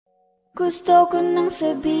Gusto ko nang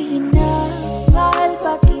sabihin na mahal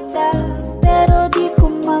pa kita, pero di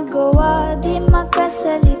ko magawa, di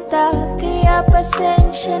makasalita, kaya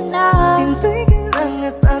pasensya na. Hintay ka lang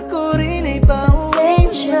at ako rin ay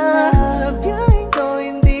pauwi na. Sa biyaheng ko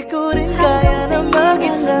hindi ko rin kaya na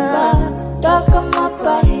mag-isa. Baka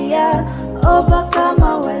mapahiya o baka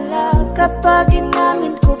mawala kapag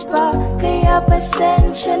inamin ko pa, kaya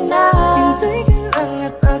pasensya na. Hintay ka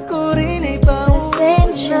lang at ako rin ay pauwi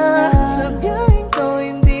na. Sa biyaheng ko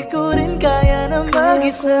hindi ko rin kaya na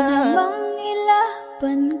mag-isa. Kaya ko namang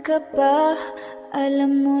ilaban ka pa,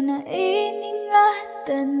 alam mo na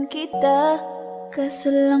iningatan kita,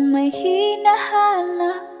 kaso lang may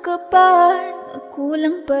hinahanap ka pa.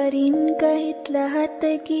 Nagkulang pa rin kahit lahat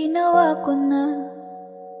ay ginawa ko na.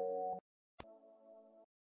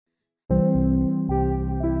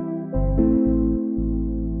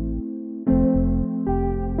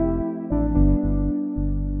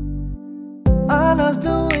 I love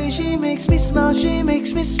the way she makes me smile, she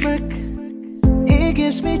makes me smirk. It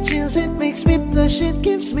gives me chills, it makes me blush, it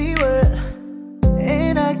gives me world.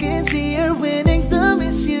 And I can see her winning the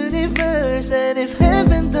Miss Universe. And if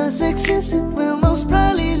heaven does exist, it will most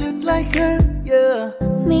probably look like her, yeah.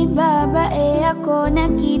 May babae ako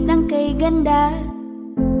nakitang kay ganda,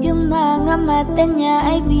 yung mga mata niya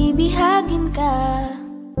ay bibihagin ka.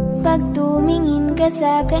 Pag tumingin ka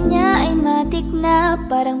sa kanya ay matik na,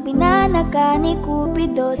 parang pinanaka ni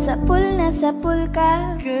Cupido, sapul na sapul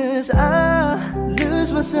ka. Cause I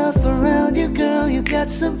lose myself around you, girl, you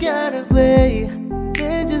got some kind of way.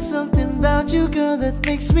 There's just something about you, girl, that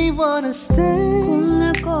makes me wanna stay. Kung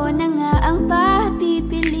ako na nga ang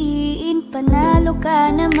papipiliin, panalo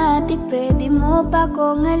ka na matik, pwede mo pa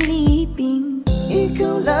kong alipin.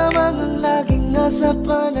 Ikaw lamang ang laging nasa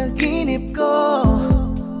panaginip ko,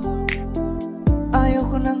 ayaw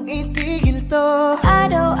ko nang itigil to.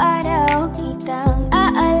 Araw-araw kitang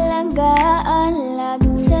aalagaan,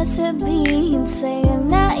 laging sasabihin sa'yo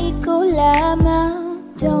na ikaw lamang.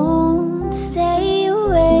 Don't stay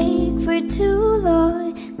awake for too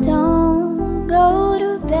long, don't go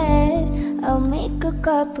to bed. I'll make a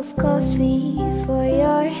cup of coffee for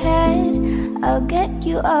your head, I'll get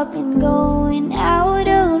you up and going out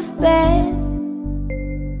of bed.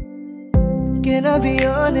 Can I be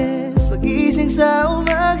honest? Pag-ising sa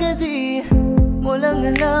umaga di mo lang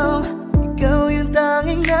alam, ikaw yung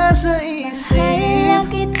tanging nasa isip. Mahal lang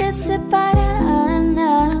kita sa paraan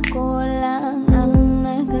na ako lang ang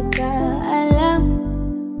nagkakaalam.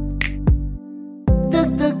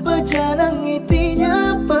 Dagdag pa dyan ang ngiti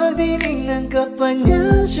niya, pag dinignan ka pa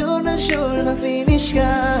niya, sure na finish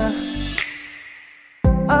ka.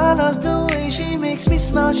 I love the way she makes me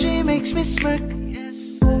smile, she makes me smirk.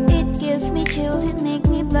 It gives me chills, it makes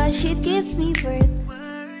me blush, it gives me worth.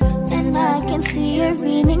 And I can see her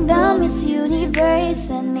winning the Miss Universe.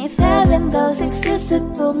 And if heaven does exist, it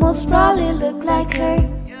will most probably look like her.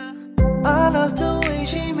 I love the way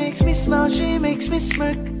she makes me smile, she makes me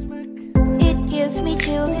smirk. It gives me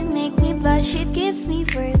chills, it makes me blush, it gives me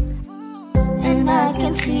worth. And I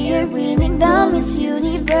can see her winning the Miss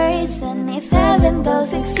Universe. And if heaven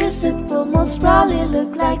does exist, it will most probably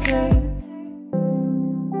look like her.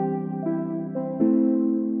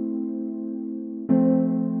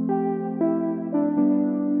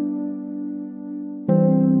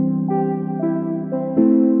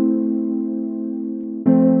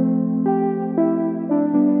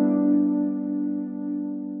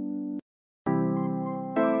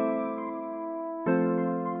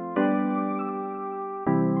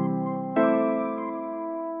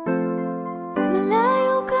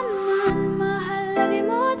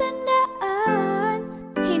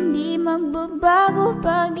 Magbabago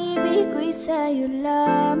pag-ibig ko'y sa'yo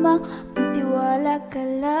lamang. Magtiwala ka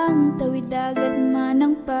lang, tawid agad man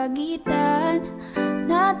ang pagitan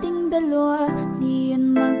nating dalawa, di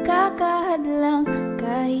yun magkakahadlang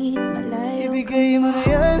kahit malayo. Ibigay mo na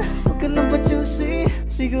yan, huwag ka nang pa-choosy,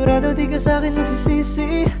 sigurado di ka sa'kin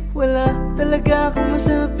magsisisi. Wala talaga akong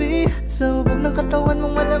masabi sa hubog ng katawan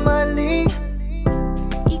mong malamaling.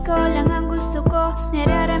 Ikaw lang ang gusto ko,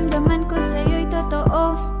 nararamdaman ko sa'yo'y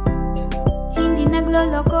totoo. Hindi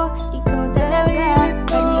nagloloko, ikaw talaga,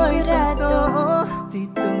 panigurado. Di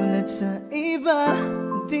tulad sa iba,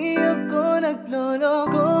 di ako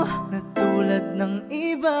nagloloko, na tulad ng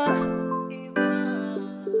iba.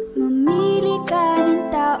 Mamili ka ng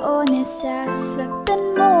tao na sasaktan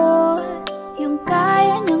mo, yung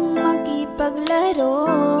kaya niyang makipaglaro.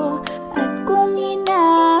 At kung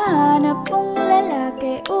hinahanap mong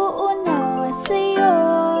lalaki, uunawa sa'yo.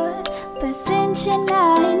 Pasensya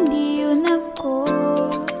na, hindi yun ako.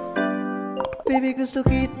 Baby, gusto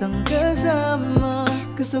kitang kasama,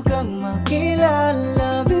 gusto kang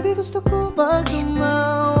makilala. Baby, gusto ko pag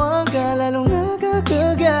tumawag ka, lalong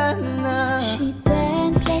nakakagana. She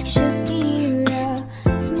dance like Shakira,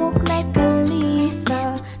 smoke like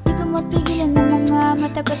Khalifa. Di ko mapigilan ng mga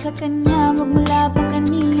mata ko sa kanya, magmula pa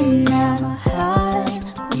kanina. Mahal,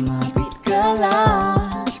 kumapit ka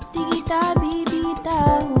lang, di kita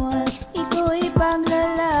bibitawan, iko'y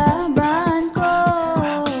paglalaban ko.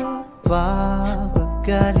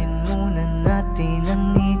 Papagalin muna natin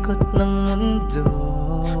ang ikot ng mundo.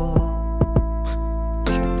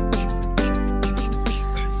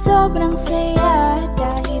 Sobrang saya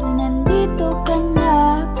dahil nandito ka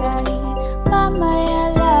na. Kahit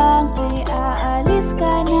mamaya lang ay aalis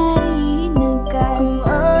ka na rin agad. Kung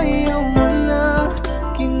ayaw mo na,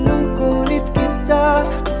 kinukulit kita.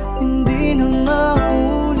 Hindi na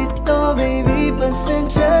maulit to, baby,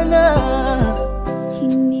 pasensya na.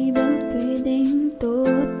 Hindi ba pwedeng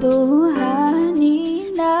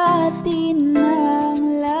totohanin natin ang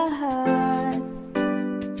lahat?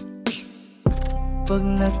 Pag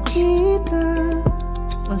nakita,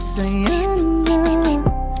 masaya na.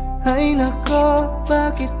 Ay nako,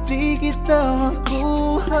 bakit di kita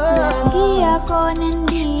makuha? Lagi ako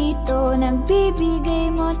nandito, nagbibigay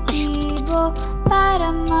motibo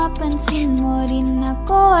para mapansin mo rin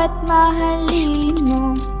ako at mahalin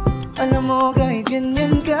mo. Alam mo kahit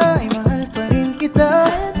ganyan ka, ay mahal pa rin kita.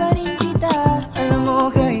 Mahal pa rin kita. Alam mo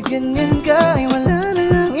kahit ganyan ka, ay wala na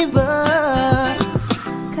ng iba.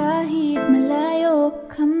 Kahit malayo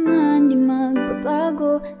ka man, di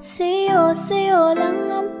magbabago. Sa'yo lang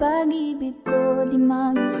ang pag-ibig ko, di Layo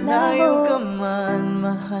maglalaho. ka man,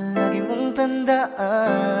 mahal, lagi mong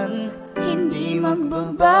tandaan. Hindi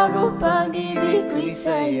magbabago, pag-ibig ko'y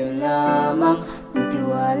sa'yo lamang.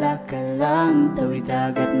 Magtiwala ka lang, tawid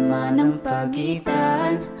agad man ang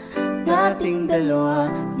pagitan. Nating dalawa,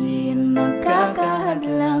 di yan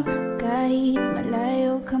magkakahadlang. Kahit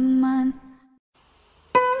malayo ka man.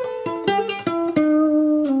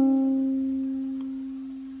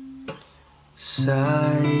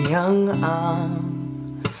 Sayang ang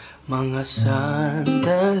mga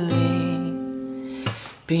sandali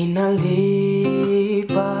pinalipas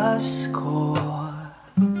ko.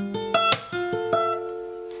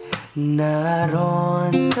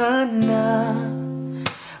 Naroon ka na,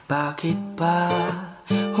 bakit pa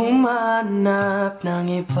humanap ng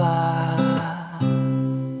iba?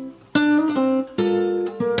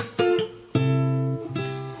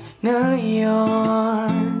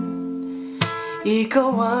 Ngayon, ikaw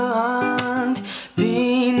ang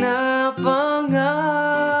pinapangarap,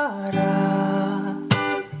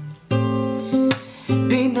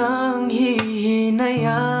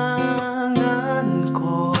 pinanghihinayangan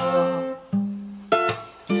ko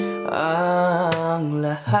ang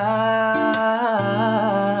lahat.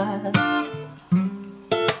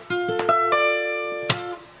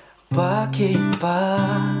 Bakit pa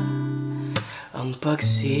ang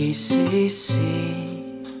pagsisisi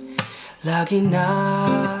lagi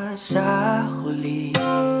nasa huli?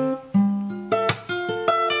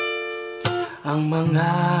 Ang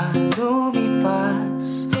mga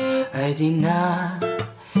lumipas ay di na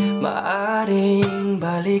maaring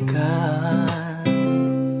balikan.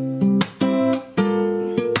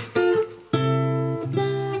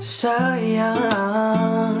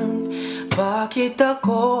 Sayang, bakit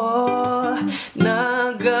ako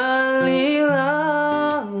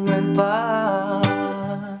nag-alilangan pa?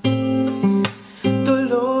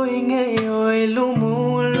 Tuloy ngayon'y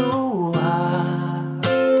lumuluha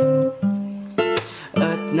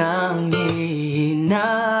at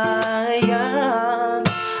nanghihinayang.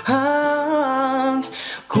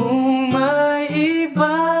 Kung may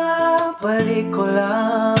iba, balik ko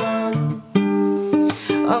lang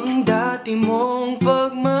ang dati mong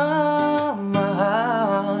pagmamahal.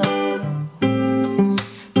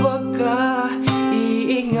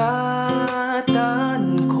 Pagka-iingatan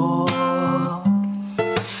ko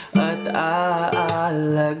at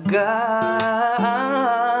aalagaan.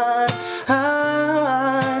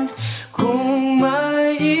 Kung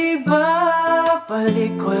may iba,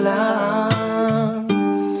 balik ko lang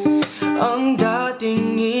ang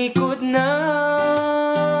dating ikot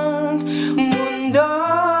ng mundo.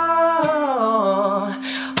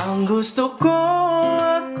 Ang gusto ko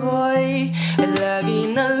ako'y lagi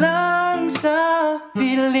na lang sa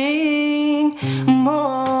piling mo.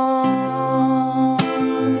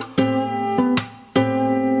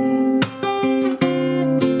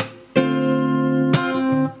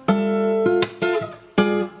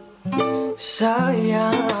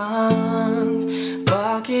 Sayang,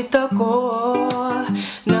 bakit ako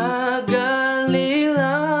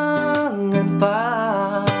nag-alilangan pa?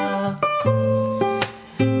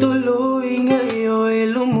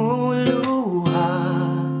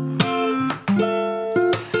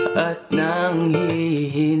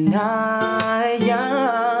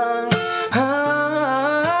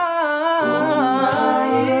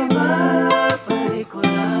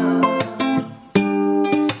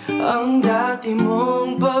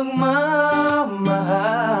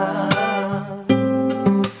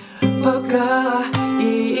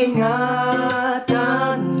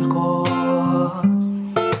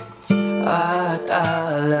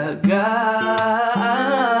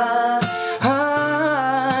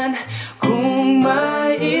 alagaan. Kung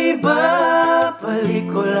may iba, balik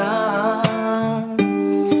ko lang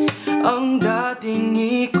ang dating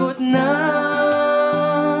ikot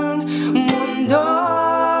ng mundo.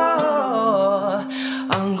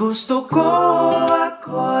 Ang gusto ko,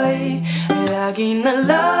 ako'y lagi na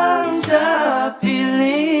lang sa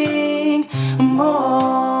piling mo.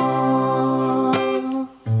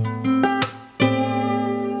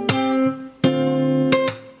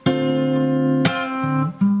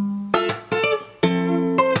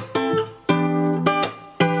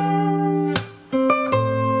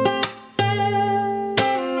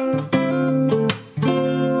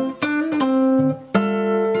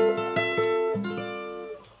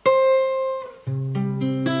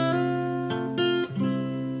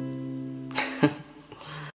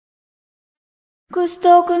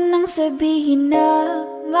 Gusto ko nang sabihin na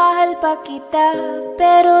mahal pa kita,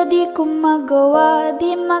 pero di ko magawa,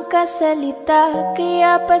 di makasalita.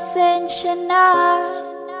 Kaya pasensya na,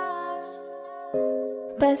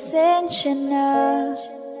 pasensya na.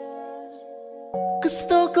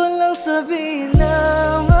 Gusto ko lang sabihin na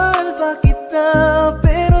mahal pa kita,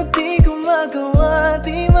 pero di ko magawa,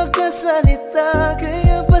 di makasalita.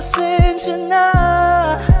 Kaya pasensya na,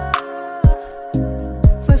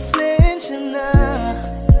 pasensya na.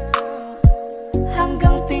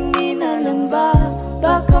 Hanggang tingin na lang ba,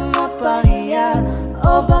 baka mapahiya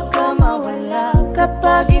o baka mawala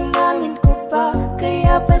kapag inamin ko pa.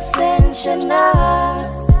 Kaya pasensya na,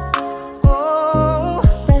 Oh,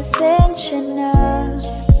 pasensya na.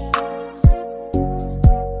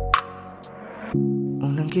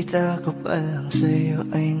 unang kita ko pa lang sa'yo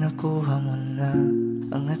ay nakuha mo na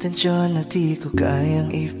ang atensyon na di ko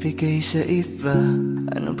kayang ibigay sa iba.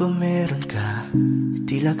 Ano ba meron ka?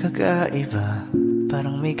 Tila kakaiba,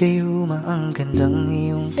 parang may gayuma ang gandang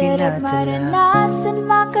iyong Sarap tinadala. maranasan,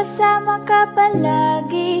 makasama ka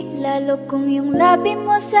palagi, lalo kung yung labi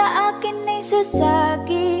mo sa akin ay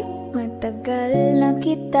sasagi. Matagal na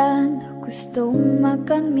kita na gustong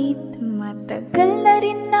makamit, matagal na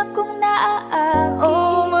rin akong naaakit.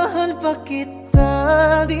 Oh, mahal pa kita,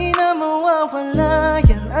 di na mawawala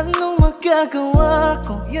yan. Anong magagawa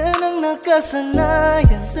ko? Yan ang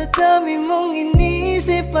nakasanayan. Sa dami mong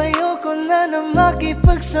inisip, ayoko na na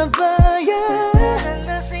makipagsabayan. Tatanan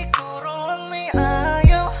na siguro ang may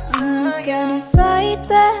ayaw Can sa'yo. I fight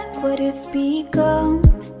back what if become?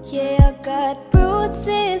 Yeah, I got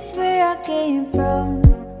bruises where I came from,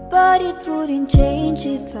 but it wouldn't change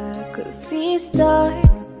if I could restart.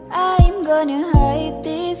 I'm gonna hide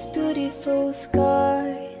these beautiful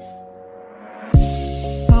scars.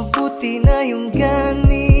 Mabuti na yung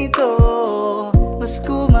ganito, mas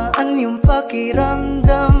gumaan yung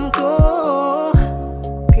pakiramdam ko.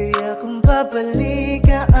 Kaya kung babalik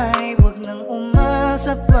ka ay wag nang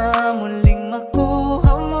umasa pa muling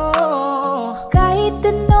makuha mo. Kahit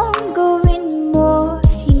anong gawin mo,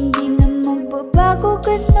 hindi na magbabago,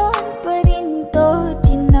 ganon pa rin to.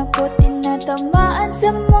 Di na ko tinatamaan sa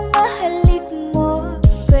mga halik mo.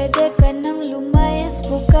 Pwede ka nang lumayas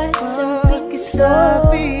bukas ang pinto.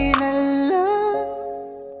 Pakisabi na lang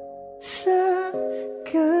sa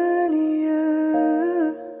kanya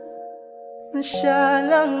na siya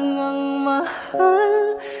lang ang mahal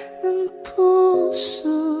ng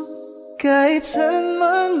puso, kahit saan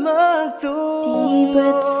man Di ba't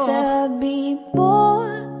magtungo. sabi mo,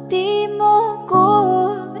 di mo ko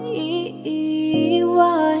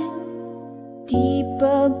iiwan? Di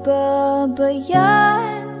ba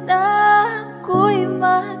babayaan ako'y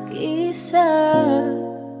mag-isa?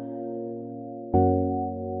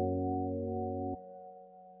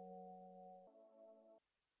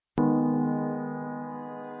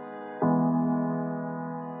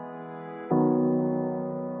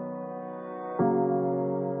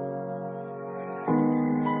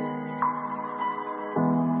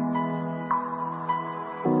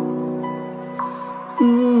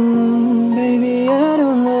 Baby, I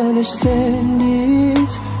don't understand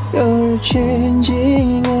it. You're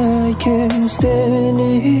changing, I can't stand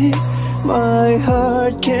it. My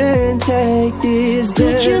heart can't take this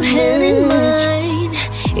Put your hand in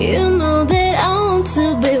damage. mine. You know that I want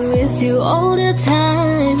to be with you all the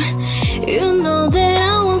time. You know that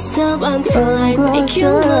I won't stop until I make you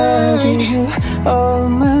I give mine. you all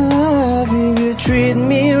my love. If you treat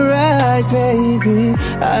me right, baby,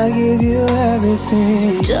 I give you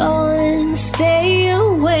everything. Don't stay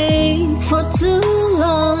awake for too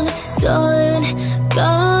long. Don't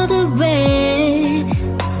go to bed.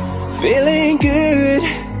 Feeling good,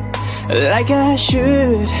 like I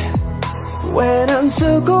should, when I'm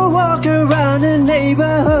to go walk around the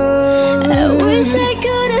neighborhood. I wish I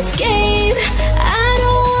could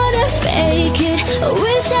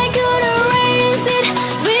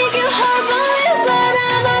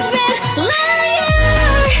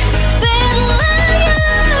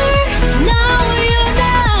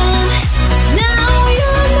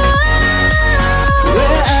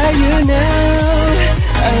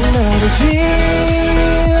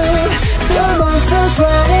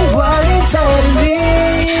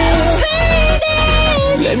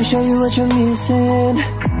me show you what you're missing.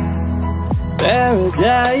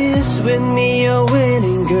 Paradise with me, you're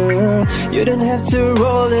winning, girl. You don't have to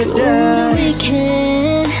roll the dice. The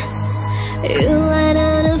weekend, you light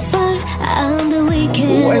on a fire. I'm the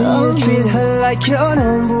weekend. When you treat her like your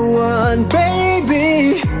number one,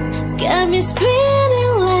 baby, got me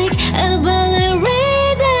spinning like a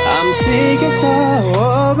ballerina. I'm sick and tired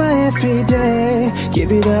of my everyday.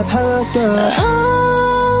 Keep it up, harder.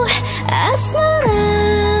 Oh, asmara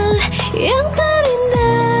yang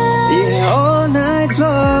terindah. Yeah, all night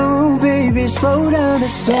long, baby, slow down the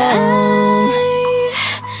song. I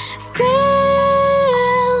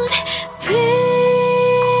felt pain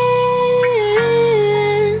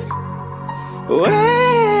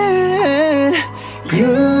when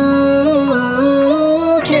you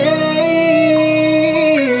came.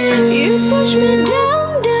 You push me down.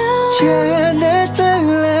 Jangan datang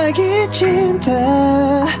lagi cinta.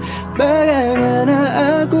 Bagaimana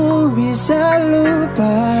aku bisa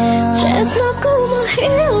lupa? Tresnoku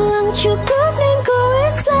menghilang, cukup ning kowe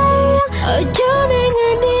sayang. Ojo ning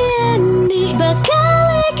andi-andi, bakal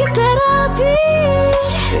kita rapi.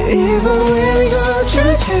 Even when we go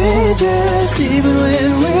through changes, even when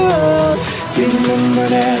we're old, remember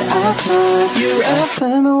that I told you I'll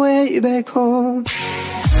find my way back home.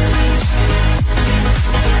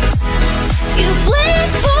 You bleed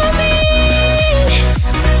for me.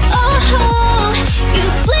 Oh, you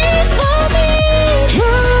bleed for me.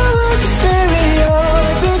 Like the stereo,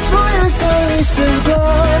 beats for you, so listen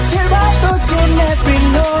close. Hear my thoughts in every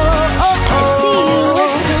note. I see you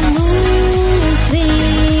with a movie.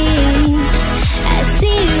 I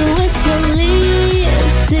see you with your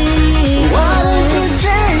lipstick. Why don't you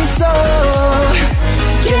say so?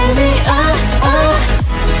 Give me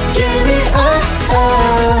give me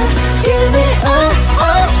give me give me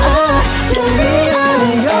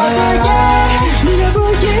어떻게 네가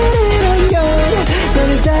보기를 한건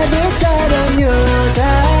너를 따뜻하다며 다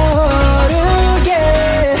오르게.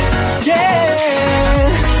 Yeah.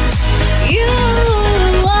 You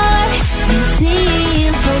are my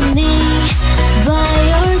symphony. By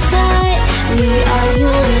your side, we are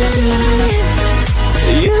unity.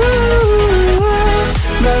 You are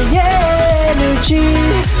my energy,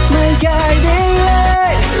 my guiding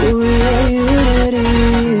light. We are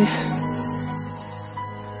unity.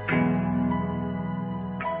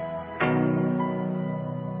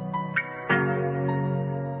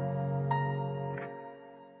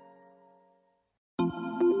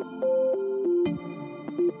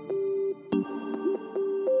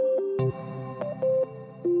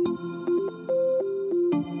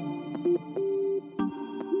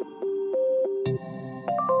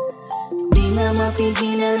 Di na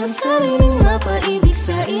mapigilan ang sariling mapaibig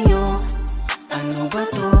sa iyo. Ano ba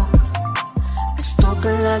to? Gusto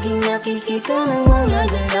ka laging nakikita ng mga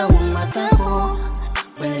dalawang mata ko.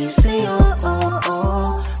 Balik sa'yo,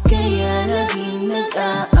 kaya laging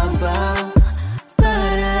nag-aabang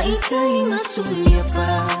para ika'y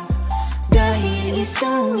masulyapan. Dahil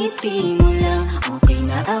isang ngiti mo lang, okay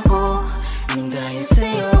na ako nang dahil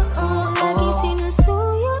sa'yo. Lagi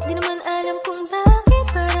sinusuyo, di naman alam kung bakit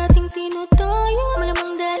parating tinutoyo.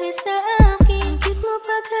 Malamang dahil sa akin, ang cute mo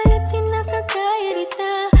pagkalit din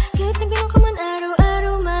nakakairita. Kahit na ganun ka man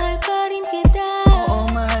araw-araw, mahal pa rin kita.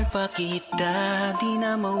 Oo, mahal pa kita, di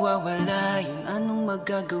na mawawala yun. Anong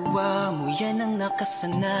magagawa mo, yan ang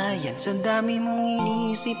nakasanayan. Sa dami mong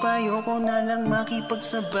iniisip, ayoko na lang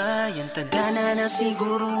makipagsabayan. Tadhana na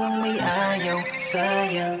siguro ang may ayaw,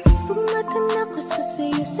 sayang. Pumatan ako sa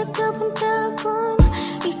sayo sa kabuntagon.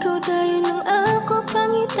 Ikaw tayo ng ako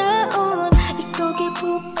pangitaon. Ikaw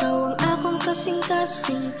gipukaw ang akong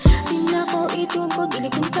kasing-kasing. Di na ko itugod, dili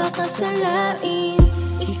kong kakasalain.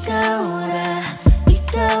 Ikaw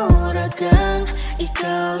ra gang.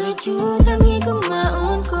 Ikaw ra jud ang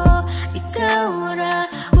igumaon ko. Ikaw ra,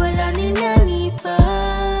 wala ninani pa.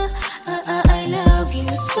 I love you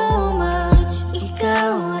so much.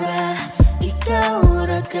 Ikaw ra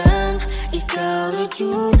gang. Ikaw ra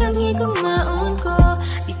jud ang igumaon ko.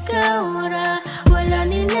 Ikaw ra, wala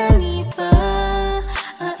ninani pa.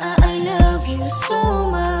 I love you so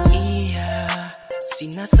much.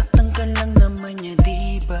 Sinasaktan ka lang naman niya,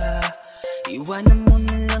 diba? Iwanan mo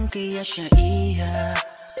na lang kaya siya,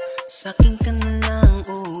 Sa'kin ka na lang,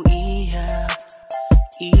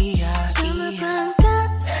 Tama bang ka?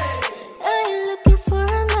 I'm looking for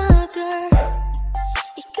another.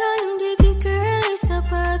 Ikaw lang baby girl ay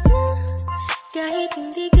sapat na. Kahit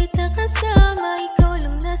hindi kita kasama, ikaw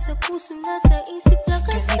lang nasa puso, nasa isip lang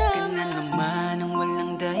Kahit ka kasama. na naman ang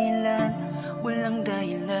walang dahilan.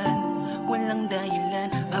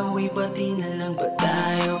 Away pati na lang ba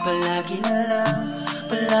tayo palagi na lang?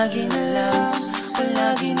 palagi na lang,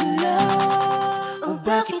 palagi na lang. O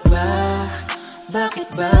bakit ba?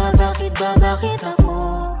 Bakit ba? Bakit ba? Bakit ako?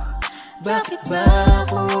 Bakit ba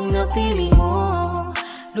ako ang napili mo?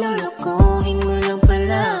 Lulukuhin mo lang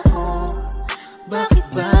pala ako. Bakit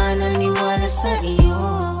ba naniwala sa iyo?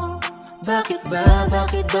 Bakit ba?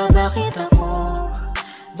 Bakit ba? Bakit ako?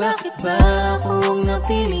 Bakit ba ako ang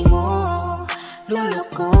napili mo?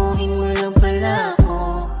 Lulukuhin mo lang pala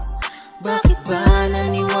ako. Bakit ba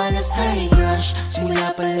naniwala sa'y crush?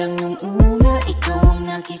 Simula pa lang nung una, ikaw ang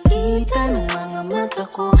nakikita ng mga mata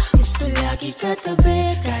ko. Gusto lagi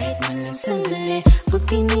katabi, kahit man lang sandali. Pag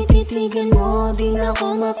tinititigan mo, di na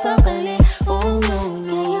ako mapakali. Oh no, no.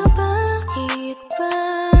 Kaya bakit ba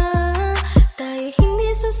tayo hindi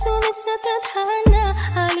susunod sa tadhana?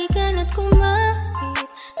 Halika na't kumapit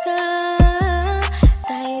ka.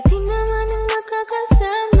 Tayo din naman ang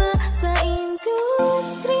magkakasama sa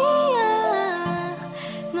industriya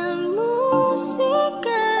ng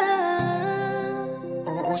musika.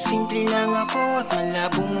 Oo, simple lang ako at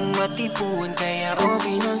malabo mong matipuan. Kaya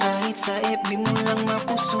okay na kahit sa FB mo lang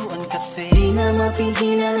mapusuan. Kasi di na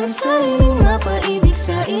mapigilan ang sariling mapaibig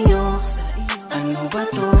sa iyo. Ano ba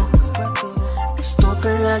to? Gusto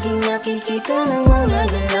ka laging nakikita ng mga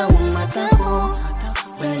galawang mata ko.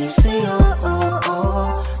 Baliw sa'yo,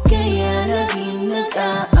 kaya laging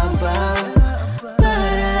nag-aabang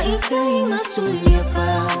para ika'y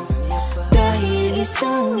masulyapan. Dahil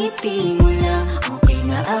isang ngiti mo lang, okay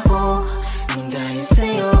na ako. Nang dahil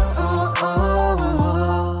sa'yo,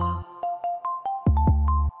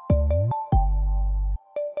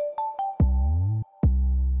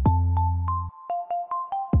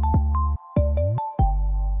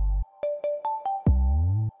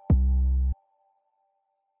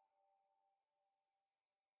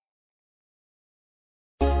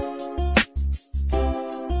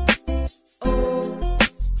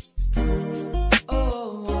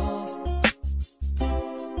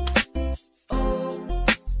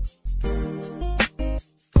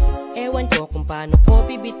 Ewan ko kung paano ko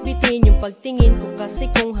bibit-bitin yung pagtingin ko, kasi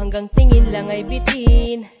kung hanggang tingin lang ay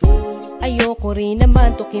bitin. Ayoko rin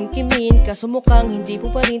naman to kimkimin, kaso mukhang hindi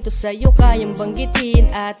mo pa rin to sa'yo kayang banggitin.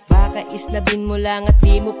 At baka islabin mo lang at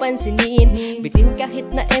di mo pansinin. Bitin kahit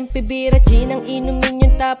na MPB Ragin ang inumin,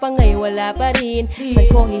 yung tapang ay wala pa rin.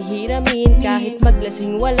 Saan ko hihiramin kahit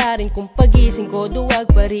maglasing, wala rin kung pagising ko duwag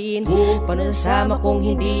pa rin. Paano sasama kung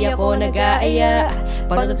hindi ako nag-aaya?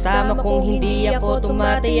 Paano tatama kung hindi ako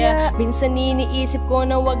tumataya? Minsan iniisip ko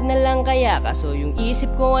na wag na lang kaya, kaso yung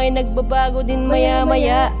isip ko ay nagbabago din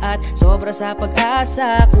maya-maya. At sobra sa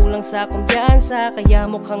pag-asa, kulang sa kumpiyansa, kaya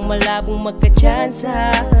mukhang malabong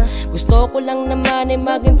magkatsansa. Gusto ko lang naman ay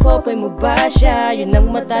maging popoy mo ba siya? Yun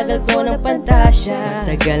ang matagal ko ng pantasya.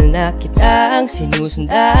 Tagal na kitang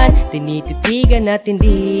sinusundan, tinititigan at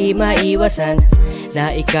hindi maiwasan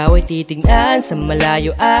na ikaw ay titignan sa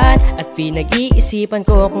malayuan. At pinag-iisipan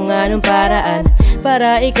ko kung anong paraan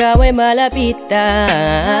para ikaw ay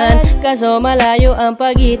malapitan, kaso malayo ang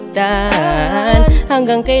pagitan.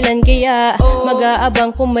 Hanggang kailan kaya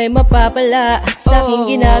mag-aabang kung may mapapala sa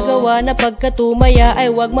aking ginagawa na pagkatumaya ay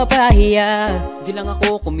wag mapahiya. Di lang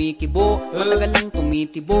ako kumikibo, matagal lang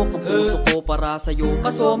tumitibok ang puso ko para sa'yo,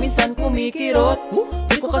 kaso minsan kumikirot.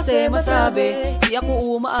 Di ko kasi masabi, di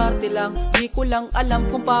ako umaarte lang, di ko lang alam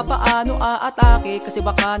kung papaano aatake. Kasi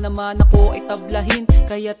baka naman ako ay tablahin,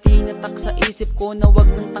 kaya tinatak sa isip ko na wag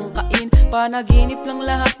nang tangkain. Panaginip lang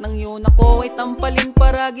lahat ng yun, ako ay tampalin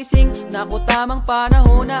para gising. Na ako tamang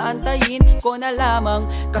panahon na antayin ko na lamang.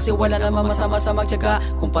 Kasi wala namang masama sa magtiyaga,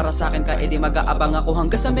 kung para sa akin ka edi mag-aabang ako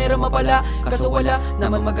hanggang sa meron mapala. Kaso wala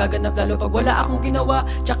naman magaganap lalo pag wala akong ginawa.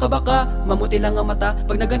 Tsaka baka mamuti lang ang mata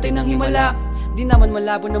pag nagantay ng himala. Di naman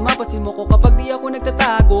malabo na mapasin mo ko kapag di ako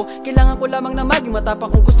nagtatago. Kailangan ko lamang na maging matapang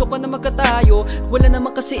kung gusto ko na magkatayo. Wala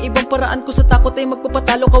naman kasi ibang paraan ko sa takot ay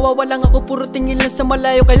magpapatalo. Kawawa lang ako, puro tingin lang sa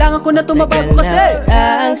malayo. Kailangan ko na tumabago kasi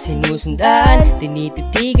ang sinusundan,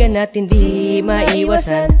 tinititigan at hindi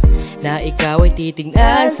maiwasan na ikaw ay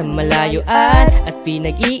titignan sa malayuan. At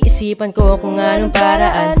pinag-iisipan ko kung anong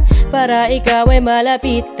paraan para ikaw ay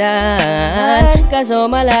malapitan, kaso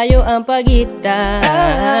malayo ang pagitan.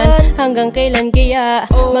 Hanggang kailan kaya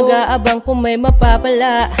mag-aabang kung may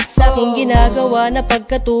mapapala sa aking ginagawa na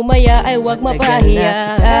pagkatumaya ay wag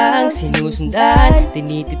mapahiya. Ang sinusundan,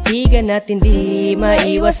 tinititigan at hindi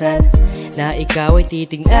maiwasan na ikaw ay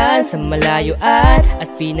titignan sa malayuan. At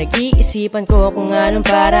pinag-iisipan ko kung anong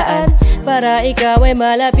paraan para ikaw ay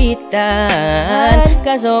malapitan,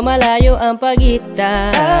 kaso malayo ang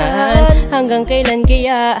pagitan. Hanggang kailan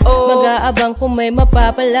kaya mag-aabang kung may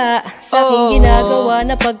mapapala sa aking ginagawa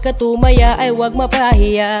na pagkatumaya ay wag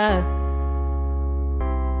mapahiya.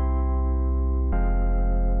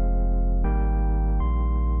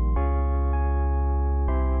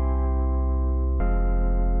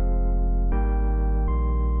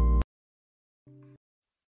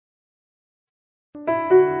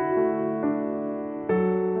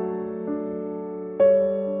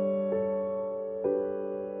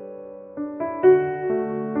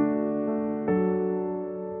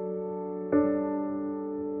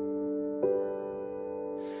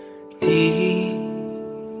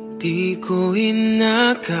 Di ko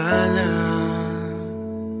inakala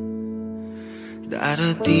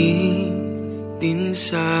darating din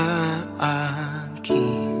sa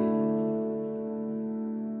akin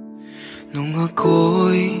nung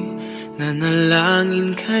ako'y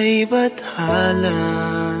nanalangin kay Bathala,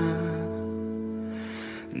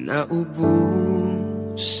 naubusan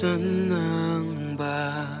ng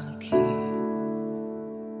bakit.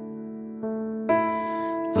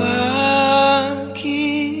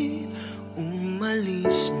 Bakit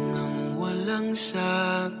umalis nang walang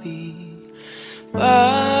sabi?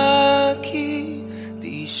 Bakit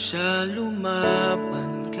di siya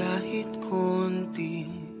lumaban kahit konti?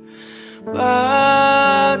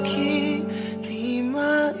 Bakit di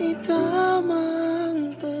maitama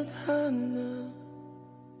ang tadhana?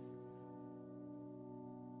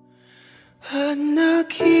 At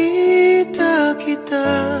nakita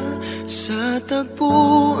kita sa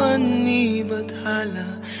tagpuan ni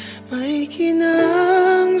Bathala, may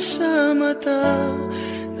kinang sa mata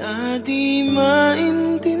na di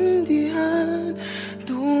maintindihan.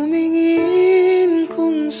 Tumingin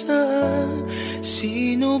kung saan,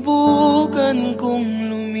 sinubukan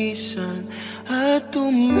kong lumisan at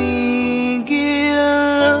tumigil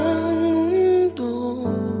ang mundo.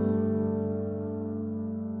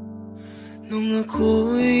 Nung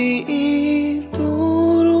ako'y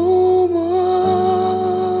ituro mo,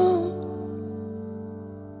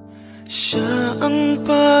 siya ang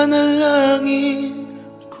panalangin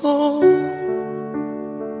ko.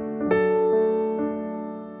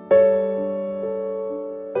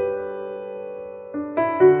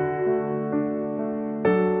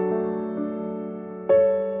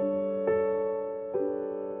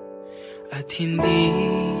 At hindi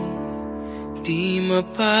di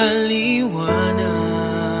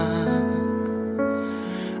mapaliwanag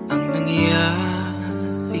ang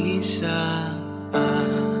nangyari sa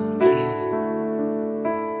akin.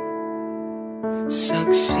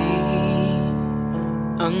 Saksi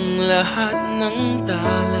ang lahat ng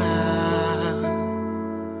tala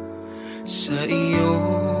sa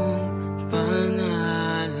iyong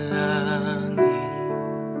panalangin.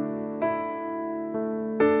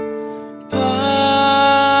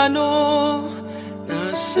 Paano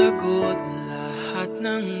nasagot lahat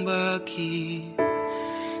ng bakit?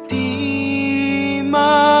 Di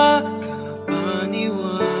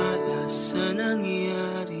makapaniwala sa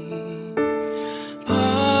nangyari.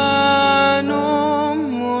 Paano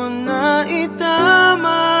mo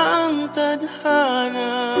naitama ang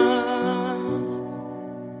tadhana?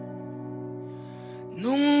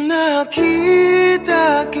 Nung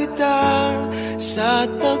nakita kita sa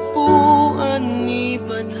tagpuan ni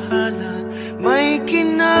Bathala, may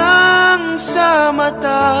kinang sa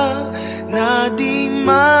mata na di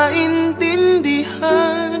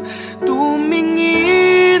maintindihan.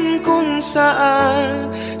 Tumingin kung saan,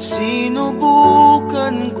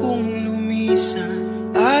 sinubukan kong lumisan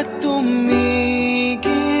at tumigil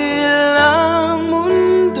ang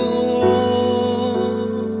mundo.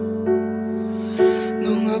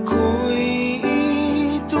 Nung ako'y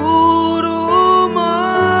ituro mo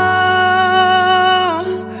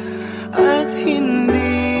at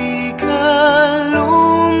hindi ka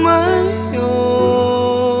lumayo,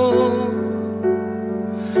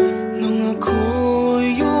 nung ako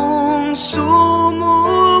yung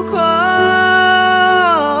sumuko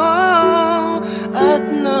at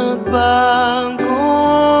nagbago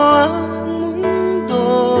ang mundo,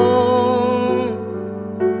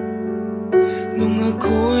 nung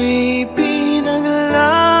ako'y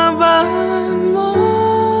pinaglaban mo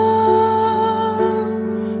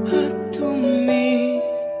at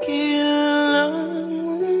tumigil ang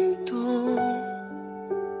mundo,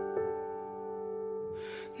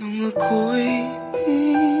 nung ako'y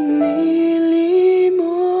pinili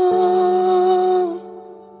mo,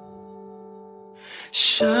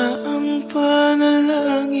 siya ang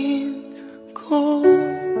panalangin ko.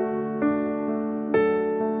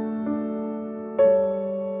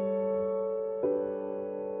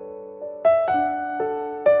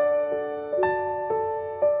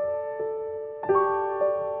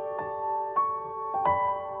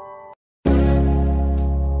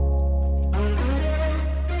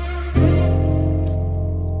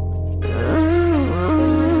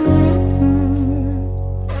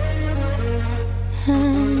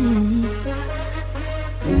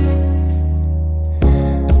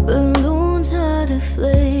 Balloons are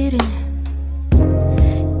deflating.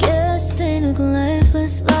 Guess they look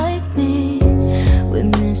lifeless like me. We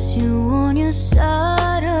miss you on your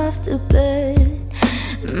side of the bed.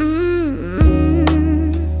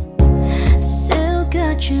 Still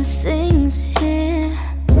got your things here,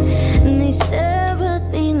 and they stare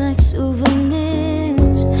at me like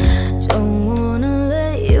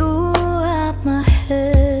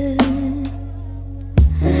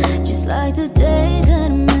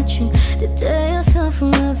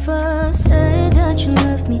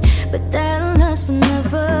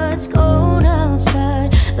it's cold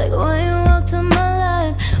outside. Like when you walk to my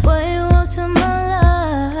life, when you walk to my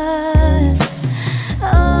life.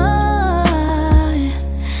 I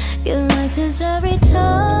get like this every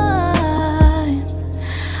time.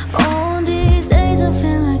 On these days I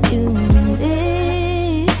feel like you and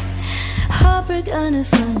me. Heartbreak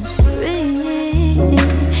anniversary.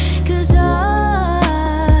 'Cause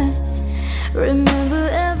I remember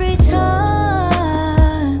every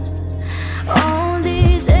time. On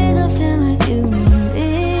these days I feel like you and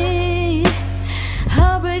me.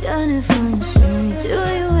 Heartbreak anniversary. Do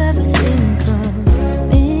you ever think of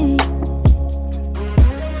me?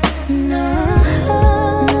 No,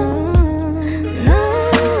 no, no.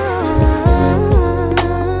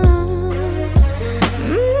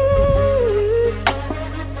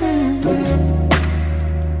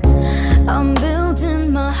 I'm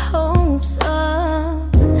building my hopes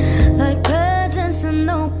up like presents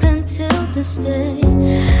unopened till this day.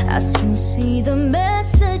 I still see the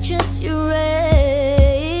messages you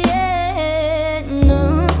read.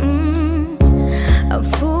 No, I'm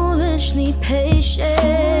foolishly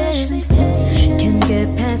patient. Can't get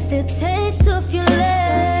past the taste of your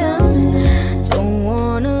lips. Don't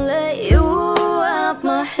wanna let you out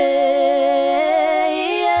my head.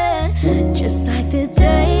 Just like the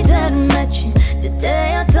day that I met you, the day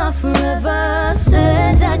I thought forever.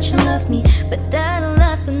 Said that you love me, but that'll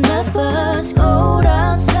last forever. It's cold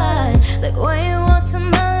outside, like when you walk to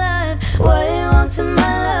my life, when you walk to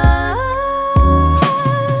my life.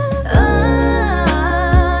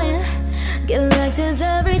 I get like this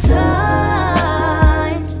every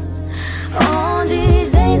time. On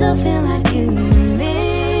these days I feel like you and me.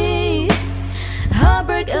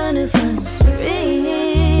 Heartbreak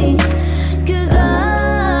anniversary. 'Cause I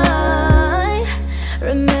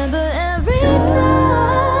remember every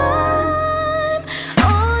time.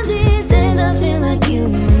 On these days I feel like you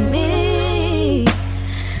and me.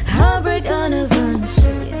 Heartbreak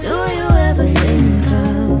anniversary. Do you ever think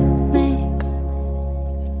of me?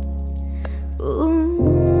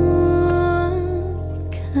 Ooh,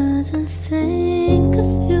 'cause I think of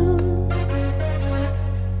you.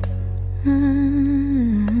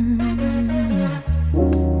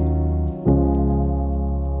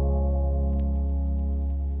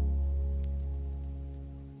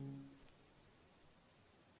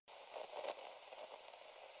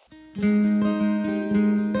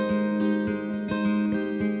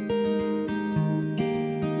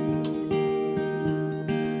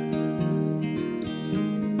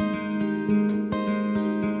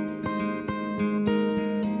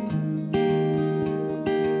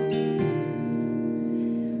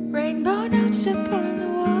 Rainbow notes upon the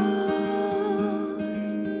walls,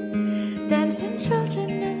 dancing children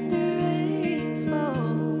under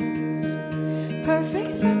rainfalls.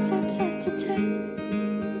 Perfect sunset set to 10.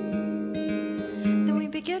 Then we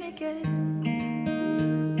begin again.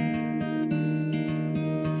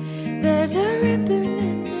 There's a ribbon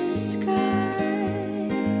in the sky,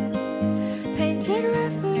 painted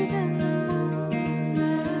rivers in the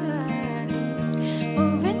moonlight.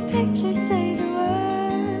 Moving pictures say the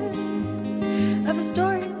words of a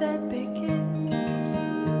story that begins.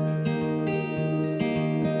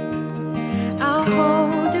 I'll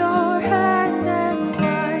hold your hand and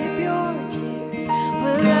wipe your tears.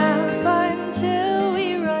 We'll laugh until we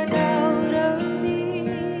run out of ink.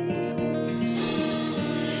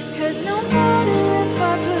 'Cause no matter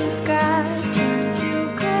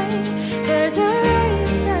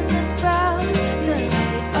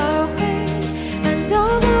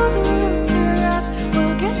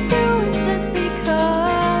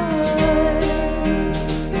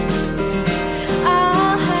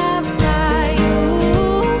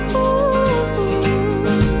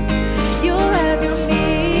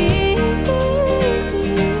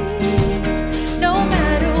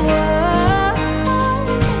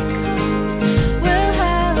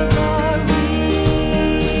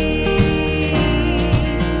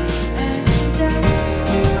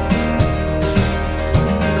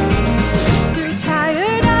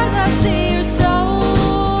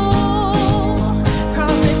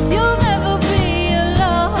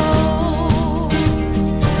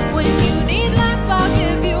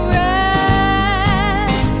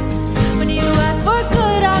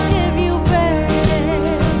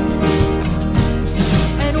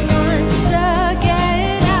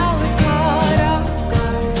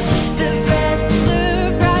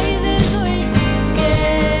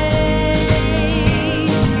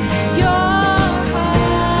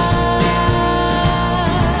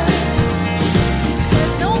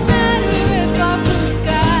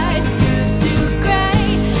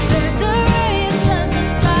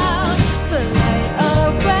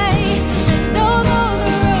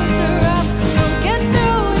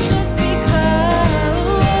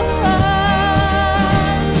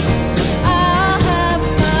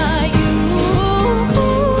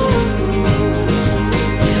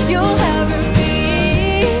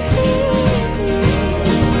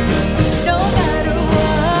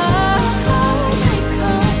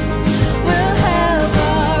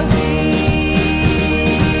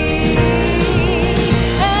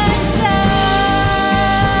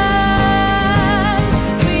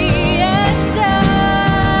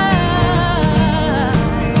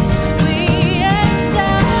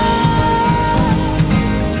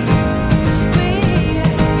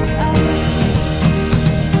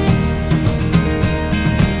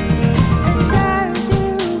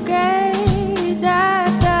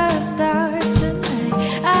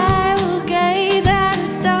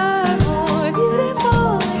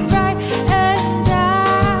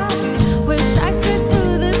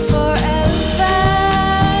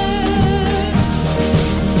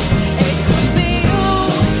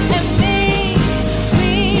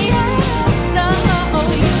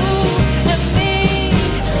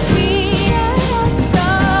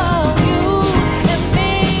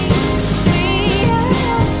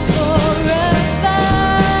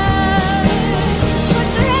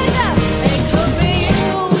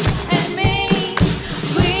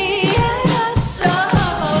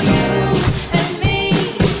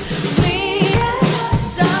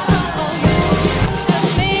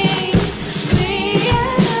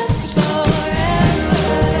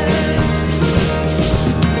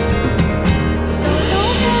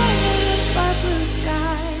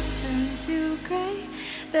to gray.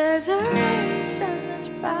 There's a ray of sun that's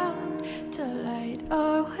bound to light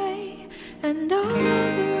our way, and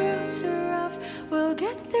although the roads are rough, we'll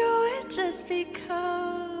get through it just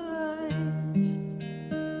because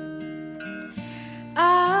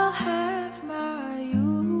I'll have my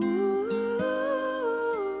you,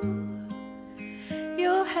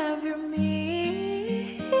 you'll have your me.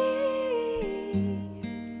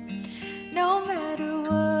 No matter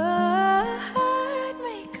what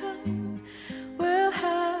may come, we'll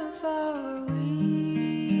have our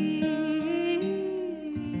we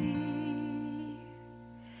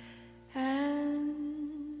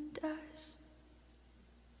and us.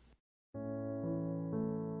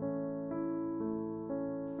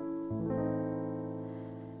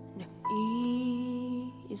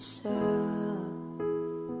 Nag-iisa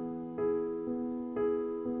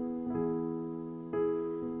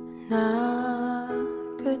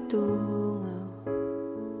nakadungaw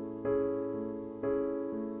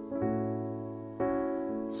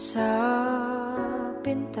sa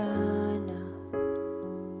bintana.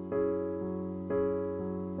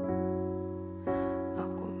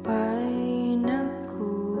 Ako ba'y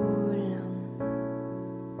nagkulang?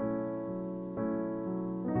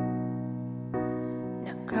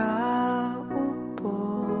 Nakaupo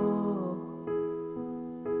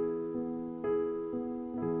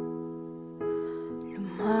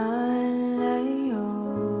lumalayo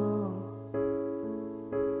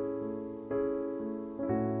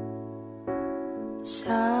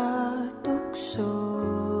sa tukso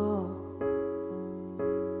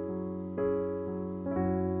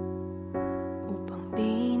upang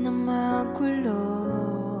di na magulo.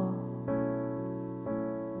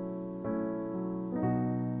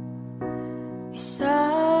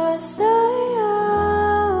 Isasayaw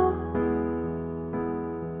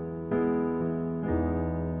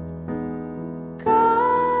ka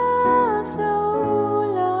sa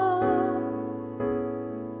ulap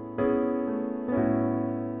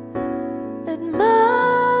at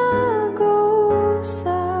mag-usap,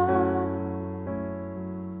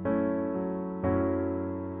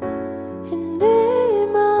 hindi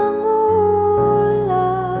mangulap.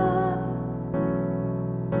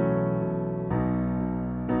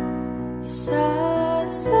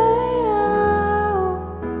 Isasayaw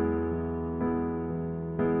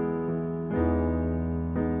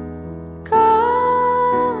ka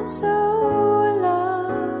sa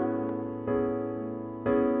ulap,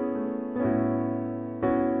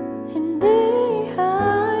 hindi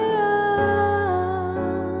hayang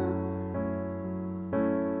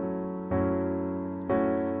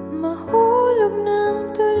mahulog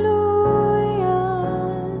ng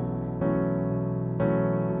tuluyan.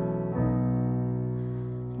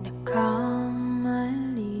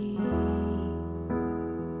 Nagkamali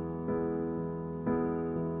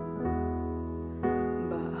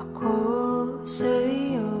ba ako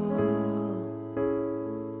sa'yo?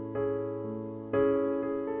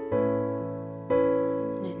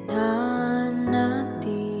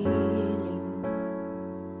 Nananatiling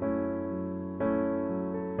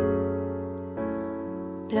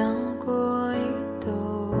blanco ito.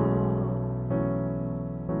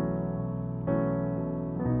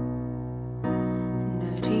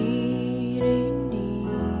 Naririnig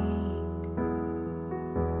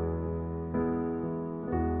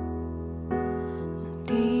ang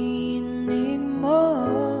tinig mo,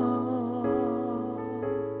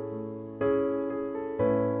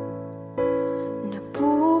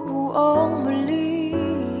 nabubuong muli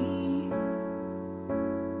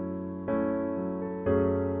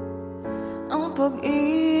ang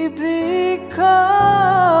pag-ibig ko.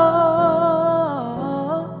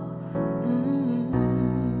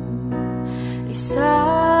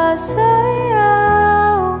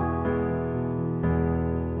 Isasayaw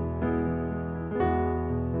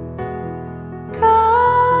ka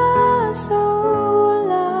sa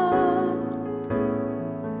ulap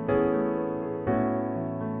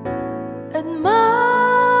at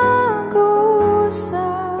mag-usap,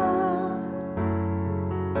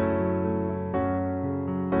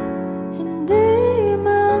 hindi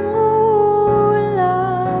mangulap.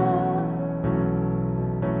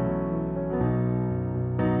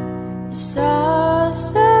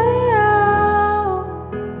 Isasayaw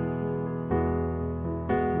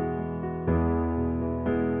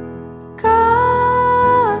ka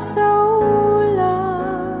sa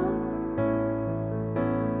ulap,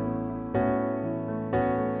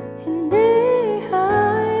 hindi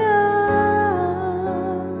hayang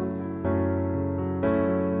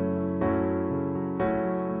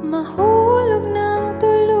mahulog ng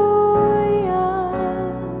tuluyan.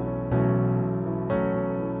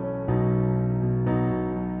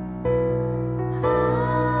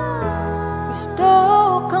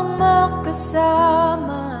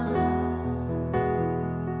 kasama.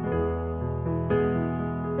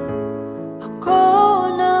 Ako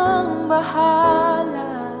nang bahala.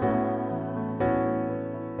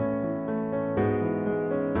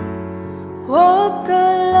 Huwag ka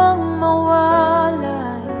lang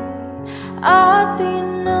mawalay,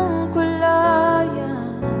 atin ang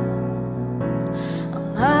kulayan, ang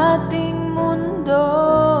ating mundo.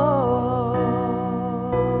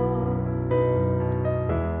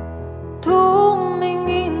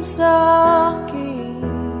 Tumingin sa akin,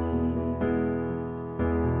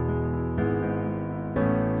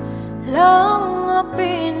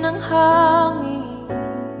 langapin ang hangin.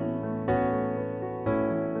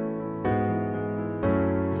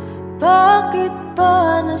 Bakit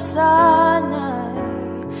pa nasanay,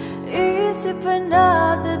 isip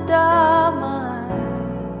na dadamay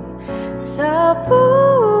sa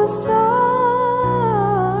puso,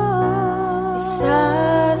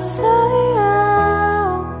 isasayaw.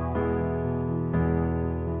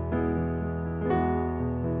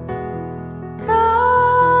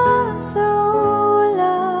 Kaso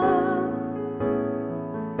wala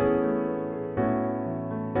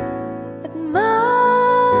at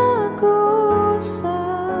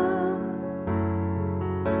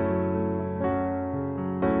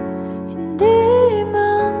hindi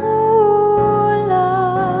mangulak,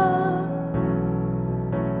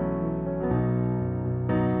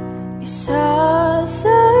 isasayaw.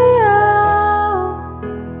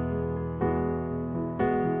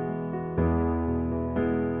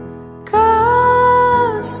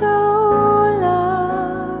 Kaso wala,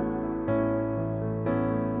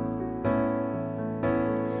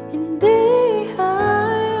 hindi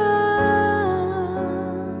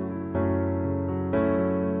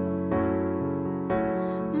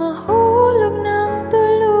mahulog ng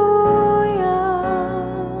tuluyan.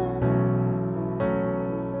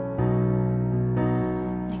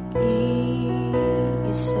 Nag-iisa,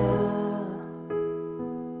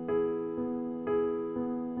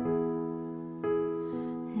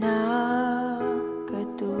 nakadungaw.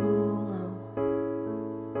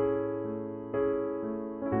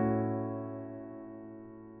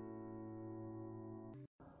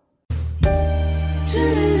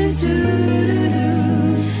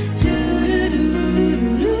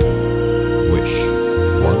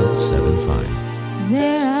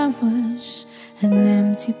 There I was, an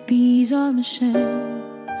empty piece on a shelf,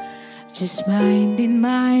 just minding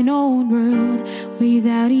my own world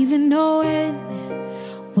without even knowing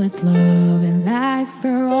what love and life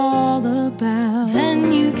are all about.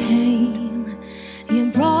 Then you came, you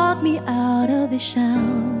brought me out of the shell.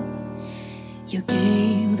 You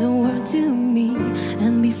gave the word to me,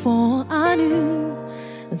 and before I knew,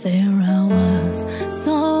 there I was,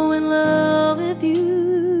 so in love with you.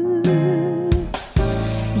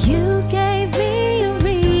 You gave me a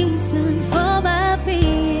reason for my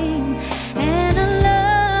being, and I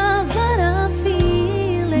love what I'm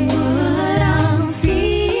feeling. What I'm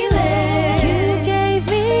feeling. You gave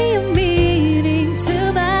me a meaning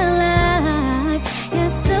to my life.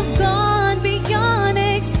 Yes, I've gone beyond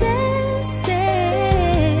existing,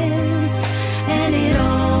 and it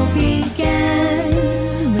all began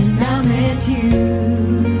when I met you.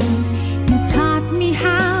 You taught me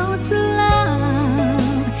how to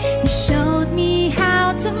love, you showed me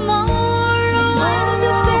how tomorrow and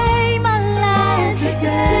today my life is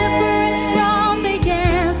different from the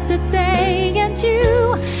yesterday. And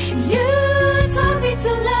you taught me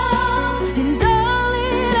to love, and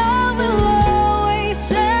darling, I will always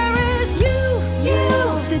cherish you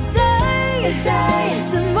today,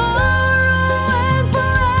 tomorrow and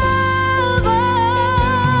forever.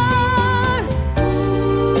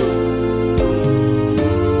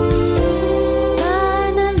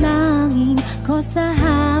 Panalangin ko sa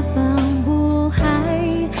habang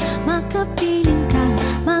buhay, makapiling ka,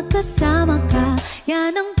 magkasama ka,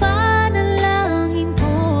 yan ang panalangin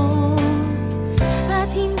ko. At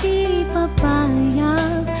hindi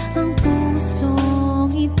papayag ang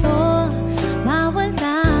pusong ito,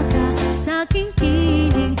 mawala ka sa aking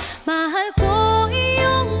piling, mahal ko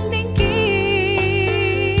iyong dinggin.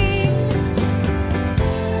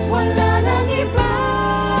 Wala nang iba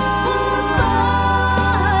kung mas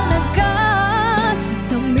mahalaga sa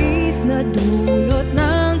tamis na dulot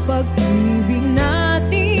ng pag-ibig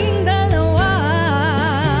nating dalawa.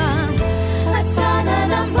 At sana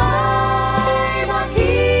na may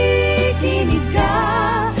makikinig ka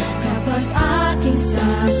kapag aking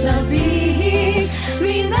sasabihin,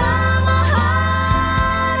 minamahal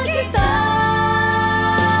kita.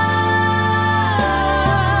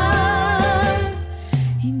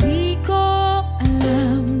 Hindi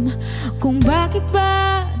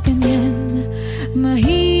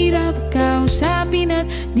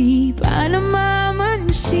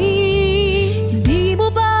namamansin. Hindi mo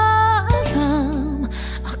ba alam,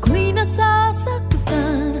 ako'y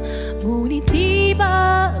nasasaktan, ngunit di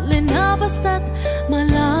bale na basta't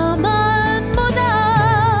malaman mo na.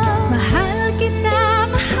 Mahal kita,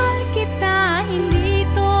 hindi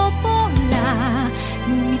to bola,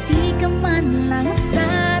 ngunit di ka man lang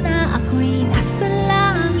sana, ako'y nasa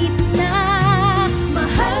langit na.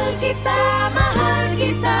 Mahal kita,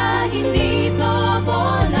 hindi to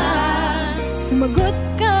bola. Sumagot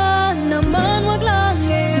ka naman, wag lang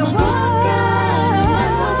ewan. Sumagot ka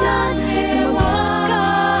naman, wag lang ewan. Sumagot ka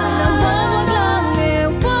naman, wag lang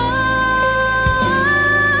ewan.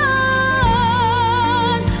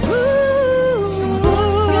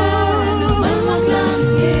 Sumagot ka naman, wag lang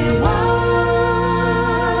ewan.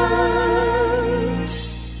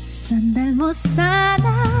 Sandal mo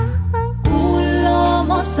sana ang ulo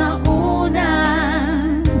mo sa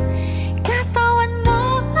unan, katawan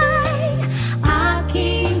mo ay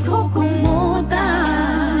aking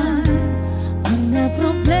kukumutan. Mga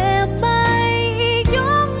problema ay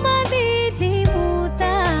iyong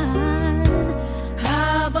malilimutan,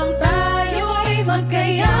 habang tayo'y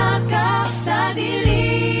magkayakap sa dilim.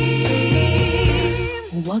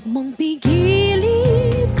 Huwag mong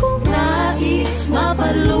pigilin kung nais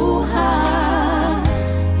mapaluha,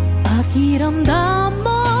 pakiramdam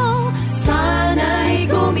mo sana'y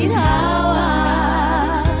guminhawa.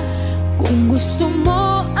 Kung gusto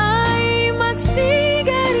mo ay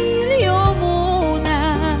magsigarilyo muna,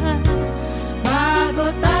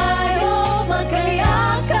 bago tayo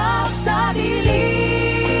magkayakap sa dilim.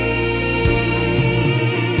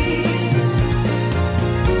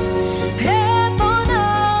 Heto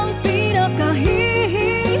na ang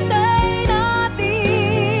pinakahihintay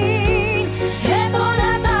natin, heto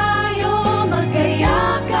na tayo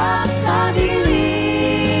magkayakap sa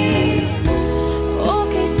dilim.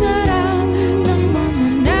 Okay, sarap ng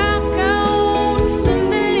mga nakaun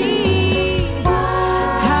sandali,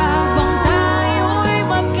 habang tayo'y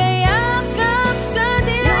magkayakap sa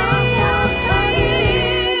dilim.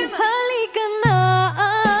 Halika na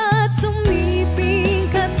at sumiping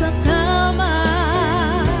ka sa kama,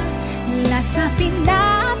 lasapin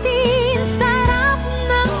natin sarap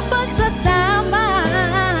ng pagsasama.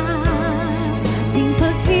 Sa ating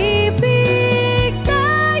pag-ibig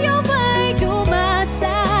tayo ba'y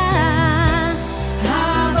umasa,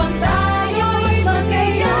 habang tayo'y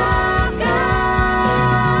magkayakap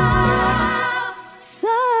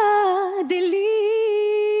sa dilim.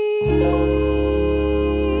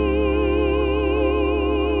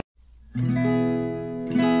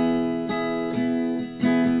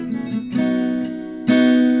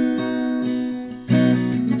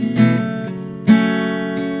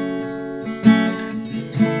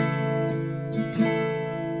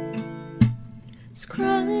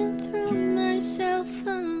 Scrolling through my cell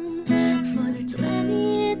phone for the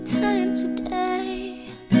 20th time today,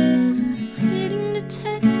 reading the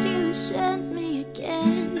text you sent me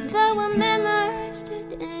again, though I memorized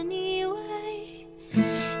it anyway.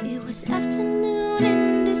 It was afternoon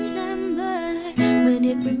in December when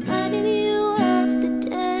it reminded you of the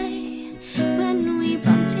day when we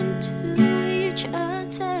bumped into each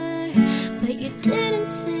other, but you didn't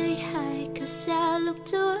say hi 'cause I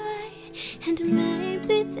looked away. And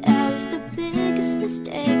maybe that was the biggest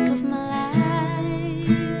mistake of my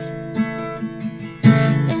life.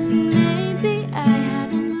 And maybe I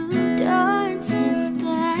haven't moved on since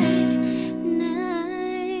that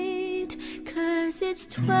night, 'cause it's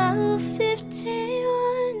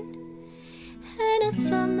 12:51 and I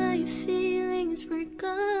thought my feelings were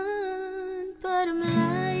gone, but I'm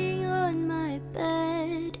lying on my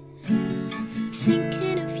bed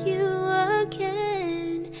thinking of you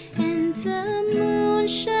again. And the moon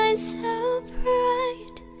shines so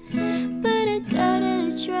bright, but I gotta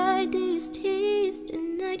dry these tears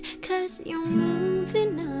tonight, 'cause you're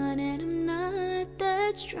moving on and I'm not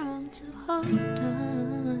that strong to hold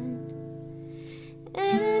on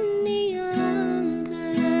any longer.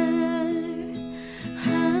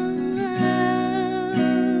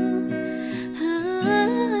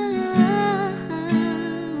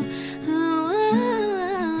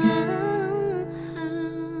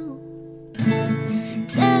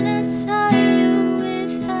 Then I saw you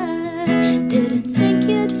with her, didn't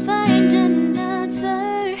think you'd find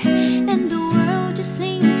another, and the world just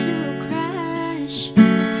seemed to crash.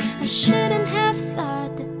 I shouldn't have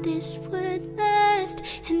thought that this would last,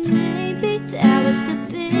 and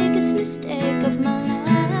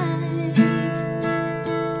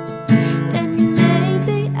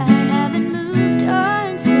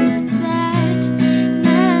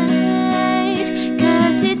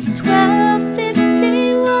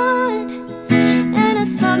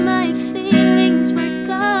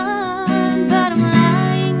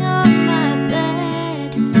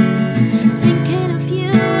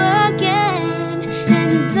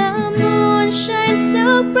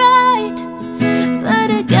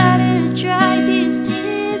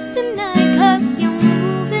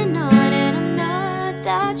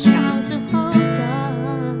much wrong to hold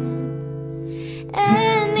on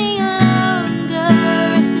any longer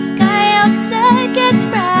as the sky outside gets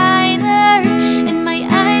brighter and my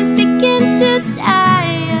eyes begin to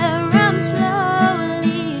tire. I'm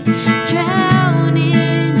slowly drowning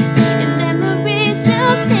in memories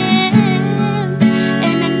of him,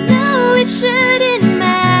 and I know it shouldn't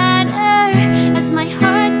matter as my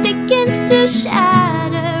heart begins to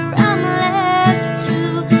shatter. I'm left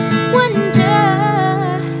to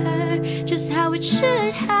wonder just how it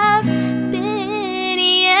should have been,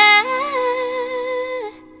 yeah.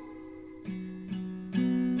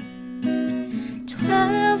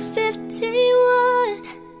 12:51,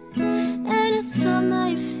 and I thought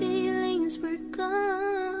my feelings were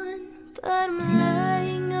gone, but I'm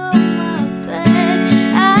lying on my bed.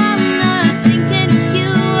 I'm not thinking of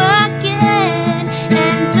you again,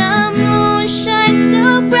 and the moon shines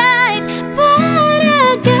so bright, but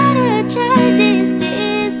I gotta try this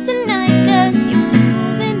tonight, 'cause you're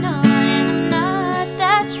moving on and I'm not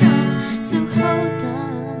that strong, so hold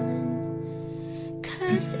on,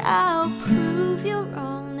 'cause I'll prove you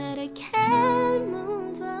wrong, that I can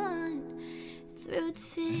move on through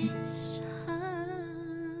this song.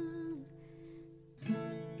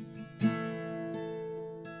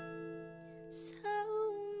 So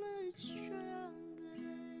much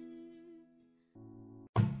stronger.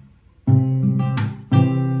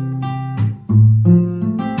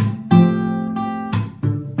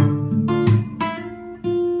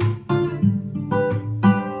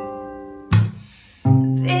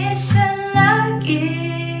 Bisa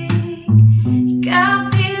lagi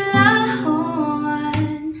ikaw pilahon,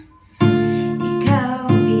 ikaw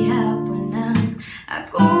gihapon ang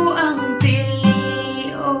ako ang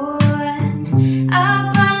pilion.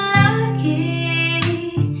 Apalagi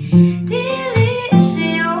dili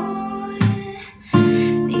siyon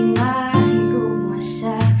ni mahigugma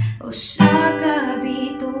sa usa ka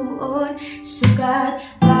bituon, sugat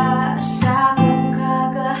pa sa akong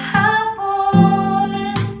kagahapon.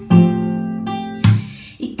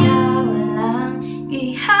 Ikaw lang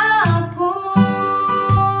gihapon,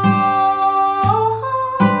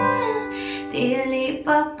 dili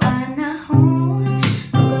pa panahon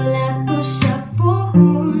pagulak ko sa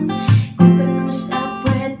puhon, kung kano sa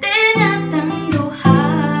pwede natang duha.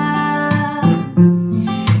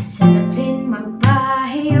 Sa daplin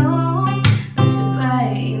magpahiyong, ang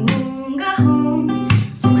subay imong gahom,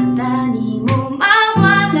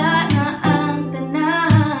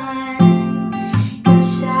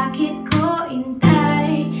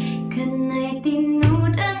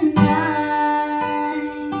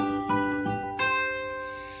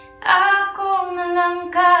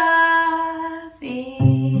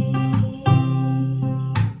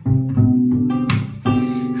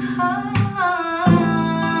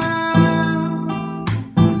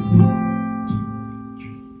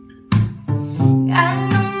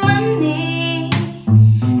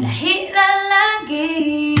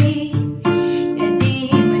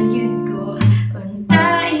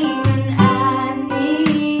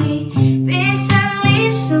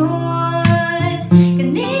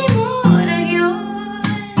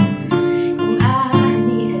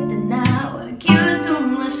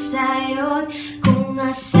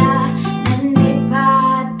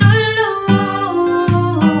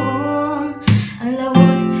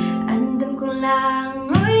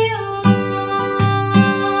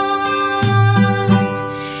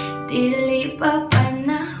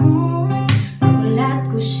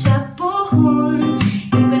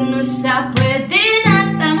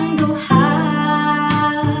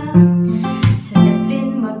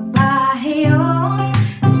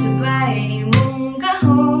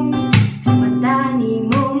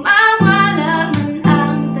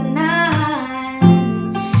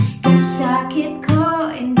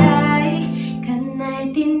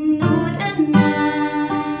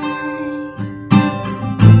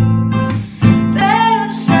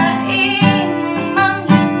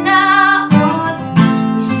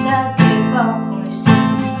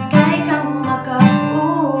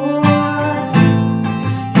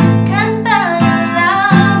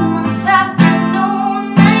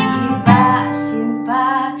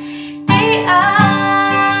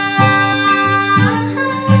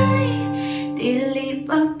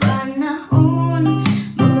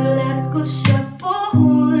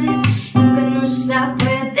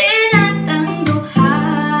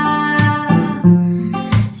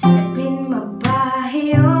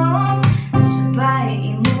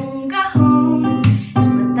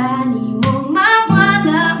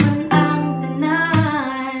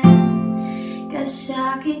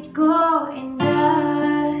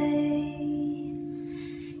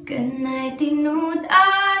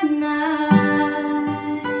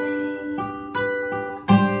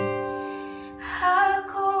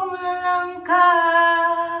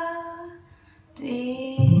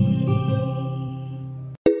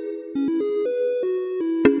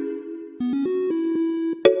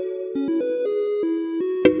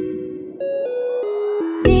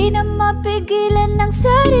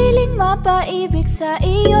 sariling mapaibig sa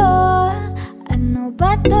iyo. Ano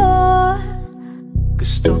ba to?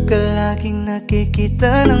 Gusto ka laging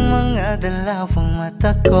nakikita ng mga dalawang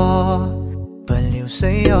mata ko. Baliw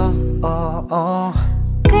sa'yo, oo.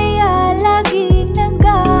 Kaya lagi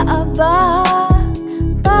nag-aaba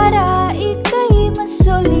para ika'y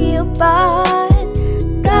masulipan.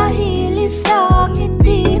 Dahil isang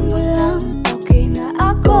ngiti mo lang, okay na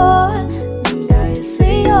ako nang dahil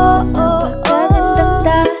sa'yo. Napakagandang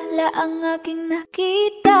tala ang aking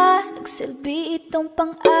nakita. Nagsilbi itong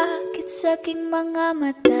pang-akit sa aking mga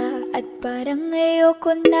mata. At parang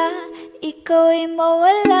ayoko na ikaw ay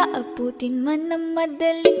mawala. Abutin man ng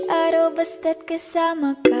madaling araw basta't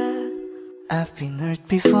kasama ka. I've been hurt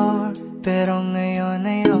before, pero ngayon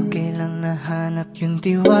ay okay lang. Nahanap yung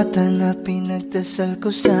diwata na pinagdasal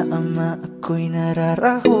ko sa ama. Ako'y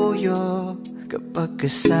nararahuyo, kapag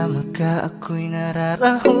kasama ka ako'y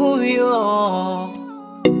nararahuyo.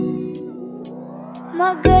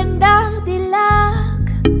 Magandang dilag,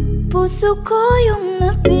 puso ko yung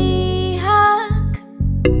nabihag.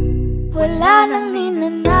 Wala nang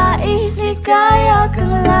ninanais, ikaya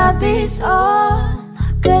kang labis, oh.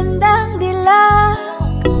 Magandang dilag.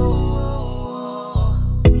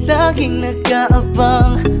 Laging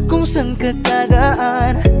nag-aabang kung saan ka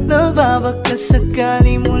dadaan. Nagbabaka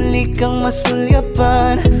sakali muli kang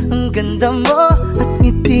masulyapan. Ang ganda mo at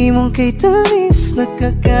ngiti mong kay tamis.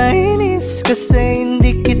 Nakakainis kasi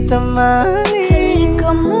hindi kita maalis.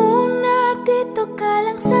 Halika muna, dito ka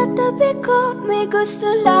lang sa tabi ko. May gusto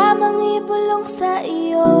lamang ibulong sa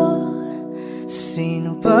iyo.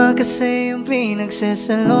 Sino ba kasi yung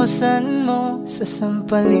pinagsasalosan mo?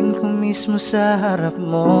 Sasampalin ko mismo sa harap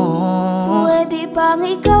mo. Pwede bang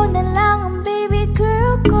ikaw na lang ang baby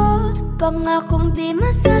girl ko? Pangakong di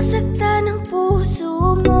masasaktan ang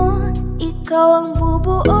puso mo. Ikaw ang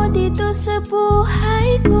bubuo dito sa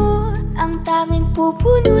buhay ko. Ang tanging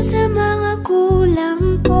pupuno sa mga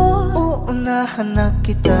kulang ko. Uunahan na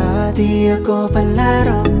kita, di ako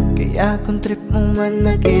palaro. Kaya kung trip mong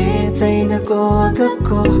manakit ay nakuwag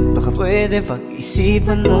ako. Baka pwede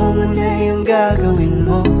pag-isipan mo muna yung gagawin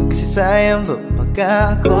mo. Kasi sayang ba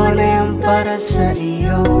baka ako na yung para sa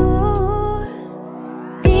iyo.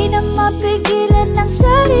 Di na mapigilan ang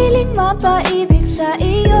sariling mapaibig sa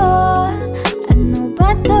iyo. Ano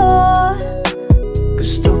ba to?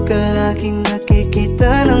 Gusto ka laging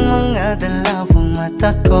nakikita ng mga dalawang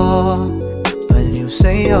mata ko. Baliw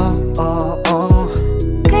sa'yo, oo.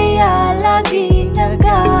 Kaya lagi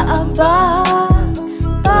nag-aaba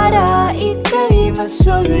para ika'y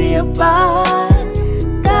masulyapan.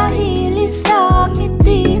 Dahil isang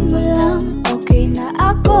ngiti mo lang, okay na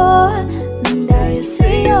ako nang dahil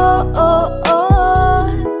sa'yo, oo.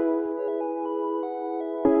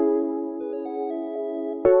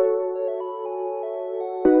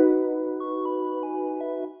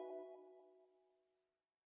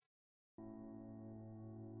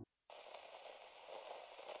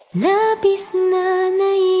 Labis na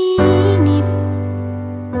nainip,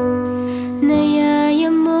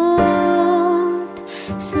 nayayamot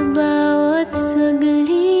sa bawat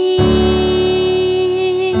saglit.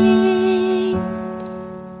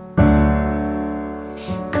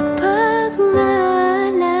 Kapag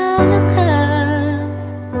naalala ka,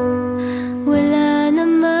 wala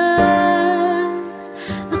naman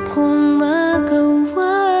akong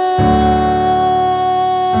magawa.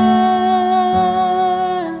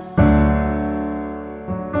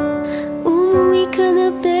 Umuwi ka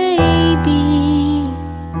na, baby.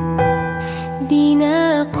 Di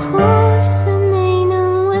na ako sanay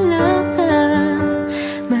nang wala ka.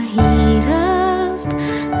 Mahirap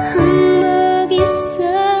ang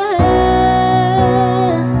mag-isa.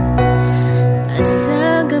 At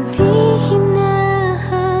sa gabi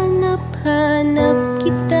hinahanap-hanap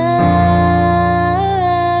kita.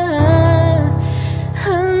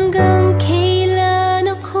 Hanggang kailan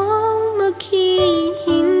akong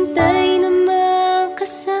maghihintay na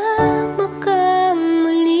makasama kang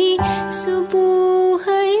muli sa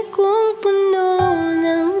buhay kong puno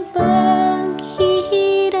ng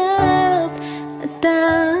paghihirap. At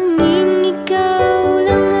tanging ikaw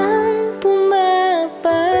lang ang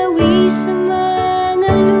pumapawi sa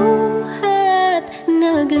mga luha't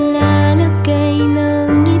naglalagay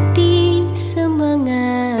ng ngiti sa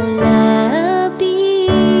mga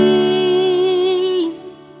labi.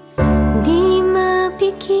 Di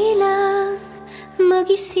mapigilang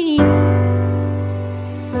mag-isip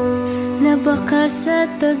na baka sa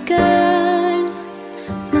tagal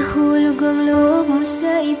mahulog ang loob mo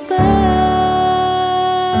sa iba.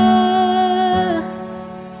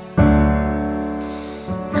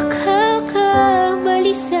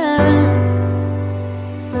 Nakakabalisa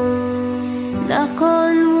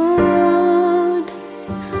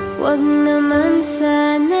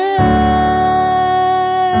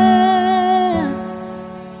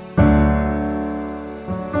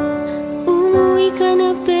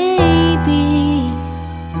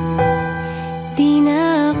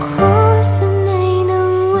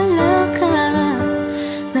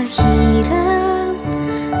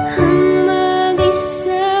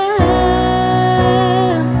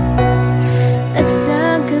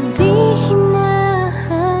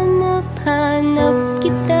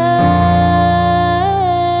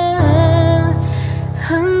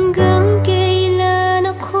Hanggang kailan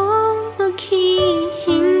ako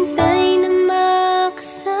maghihintay na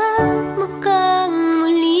makasama kang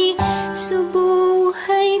muli sa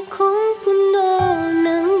buhay kong puno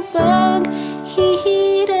ng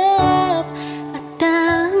paghihirap, at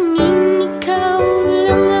tanging ikaw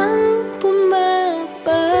lang ang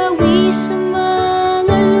pumapawi sa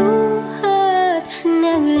mga luha't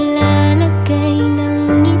naglalagay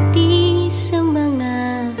ng ngiti sa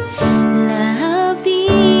mga labi.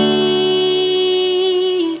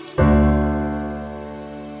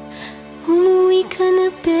 Umuwi ka na,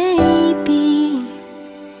 baby.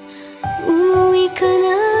 Umuwi ka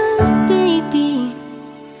na, baby.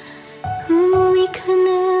 Umuwi ka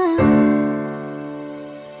na,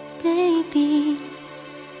 baby.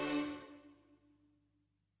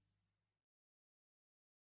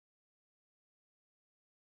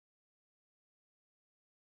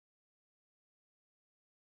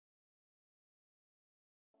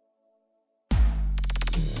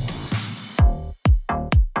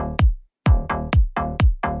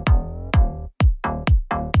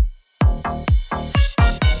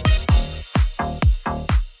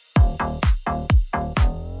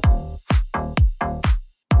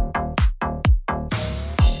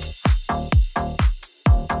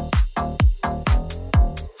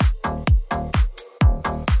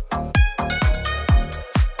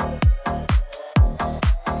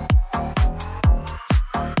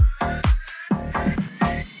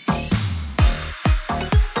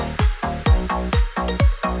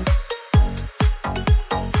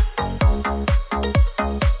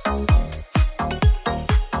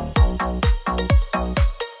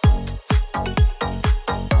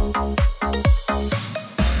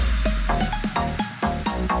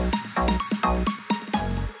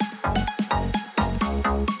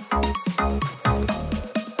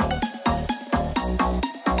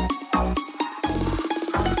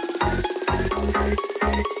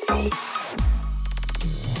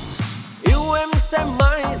 Yêu em sẽ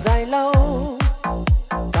mãi dài lâu,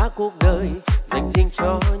 cả cuộc đời dành riêng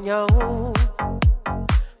cho nhau.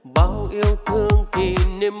 Bao yêu thương kỷ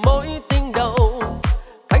niệm mỗi tình đầu,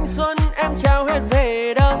 thanh xuân em trao hết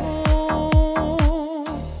về đâu.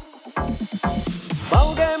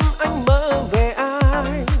 Bao đêm anh mơ về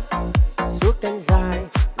ai, suốt cánh dài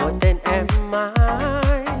gọi tên em mãi.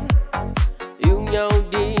 Yêu nhau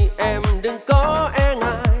đi em đừng có e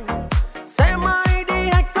ngại, sẽ mãi đi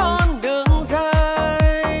hết con đường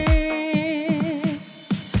dài.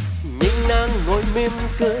 Nhìn nàng ngồi mỉm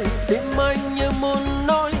cười, tim anh như muốn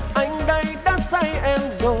nói anh đây đã say em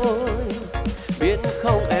rồi. Biết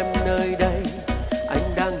không em nơi đây,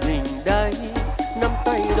 anh đang nhìn đây, nắm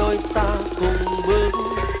tay đôi ta cùng bước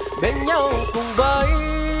bên nhau cùng bay.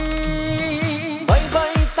 Bay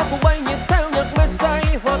bay ta cùng bay nhịp theo nhạc mê say,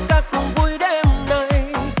 hòa ca cùng vui đêm nay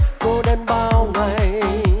cô đơn bao ngày.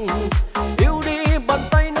 Yêu đi bàn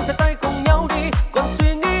tay nắm chặt tay cùng nhau đi, còn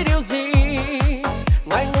suy nghĩ điều gì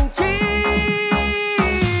ngại ngùng chi.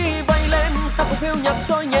 Bay lên ta cùng phiêu nhạc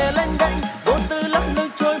trôi nhẹ lên đây, vô tư lắc lư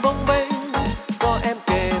trôi bồng bềnh có em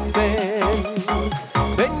kề bên.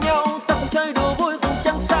 Bên nhau ta cùng chơi đùa vui cùng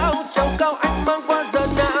trăng sao, trao cao anh mang qua giờ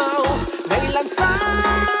nào ngày làm sao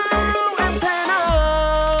em thế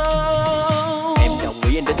nào. Em đồng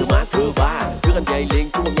ý anh đến thứ má thứ ba, trước anh về liền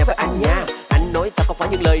chung một nhà với anh nha. Anh nói ta không phải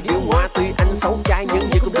những lời điêu ngoa, tuy anh xấu trai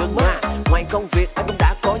nhưng gì cũng được mà. Ngoài công việc anh cũng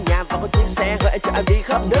đã có nhà và có chiếc xe hơi cho em đi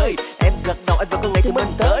khắp nơi. Em gật đầu anh vẫn có ngày thứ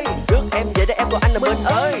mình tới, trước em về để em gọi anh là mình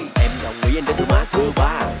ơi. Em đồng ý anh đến thứ má thứ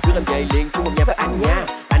ba, trước anh về liền chung một nhà với anh nha.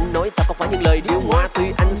 Anh nói ta không phải những lời điêu ngoa, tuy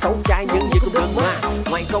anh xấu trai nhưng gì cũng được mà.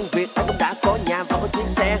 Ngoài công việc anh cũng đã có nhà và có chiếc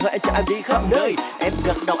xe hơi cho em đi khắp nơi. Em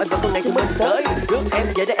gật đầu anh vẫn có ngày thứ mình tới, trước em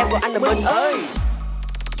về để em gọi anh là mình ơi.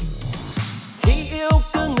 Khi yêu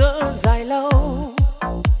cứ ngỡ dài lâu,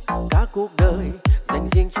 cả cuộc đời dành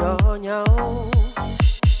riêng cho nhau.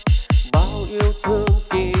 Bao yêu thương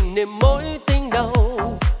kỷ niệm mỗi tình đầu,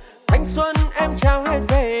 thanh xuân em trao hết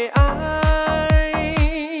về ai.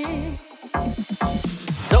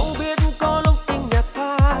 Dẫu biết có lúc tình nhạt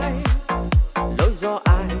phai, lỗi do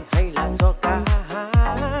ai hay là do cả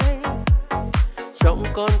hai. Trong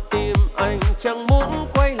con tim anh chẳng muốn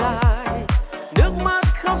quay lại, nước mắt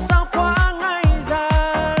khóc sao quá ngày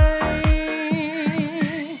dài.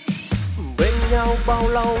 Bên nhau bao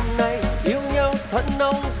lâu nay, yêu nhau thật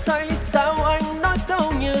nồng say, sao anh nói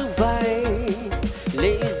câu như vậy.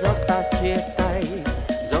 Lý do ta chia tay,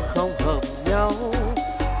 do không hợp nhau.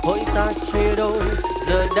 Thôi ta chia đôi,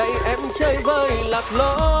 giờ đây em chơi vơi lạc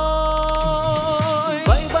lối.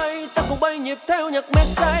 Bay bay ta cùng bay nhịp theo nhạc mê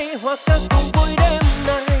say, hòa ca cùng vui đêm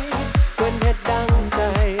nay quên hết đắng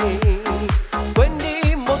cay. Quên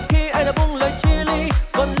đi một khi ai đã buông lời chia ly,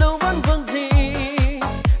 còn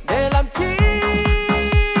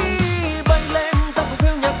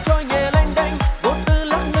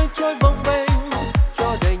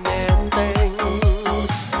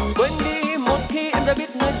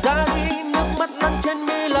ra đi, nước mắt lăn trên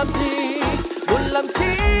mi làm gì, buồn làm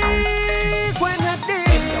chi, quên hết đi.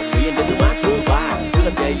 Em chào quý anh đến thứ má thứ ba, cứ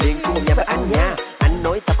làm về liền chung một nhà với anh nha. Anh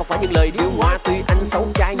nói ta không phải những lời điêu ngoa, tuy anh xấu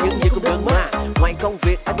trai nhưng gì cũng được mà. Ngoài công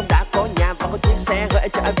việc anh cũng đã có nhà và có chiếc xe, rồi anh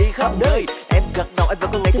cho em đi khắp nơi. Em gật đầu anh vẫn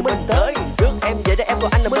có ngày thì mình tới, trước em về để em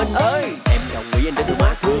còn anh là mình ơi. Em chào quý anh đến thứ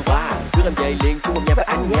má thứ ba, cứ làm về liền chung một nhà với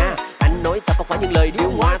anh nha. Anh nói ta không phải những lời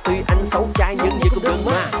điêu ngoa, tuy anh xấu trai nhưng gì cũng được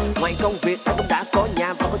mà. Ngoài công việc anh cũng đã có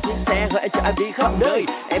nhà và có chiếc xe, rồi anh cho em đi khắp nơi.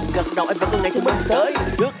 Em gật đầu anh vẫn có ngày thì mình tới,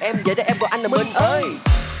 trước em về để em còn anh là mình ơi.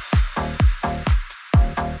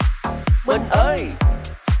 Mình ơi.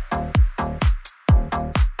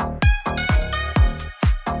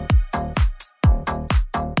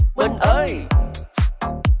 Mình ơi.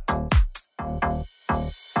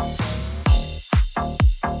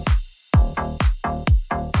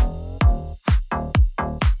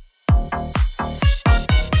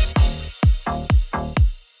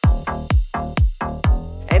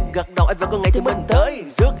 Em gật đầu anh vẫn có ngày thì mình tới,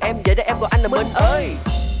 trước em về để em còn anh là mình ơi.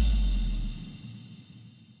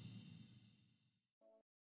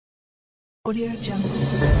 Audio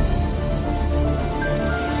Jungle.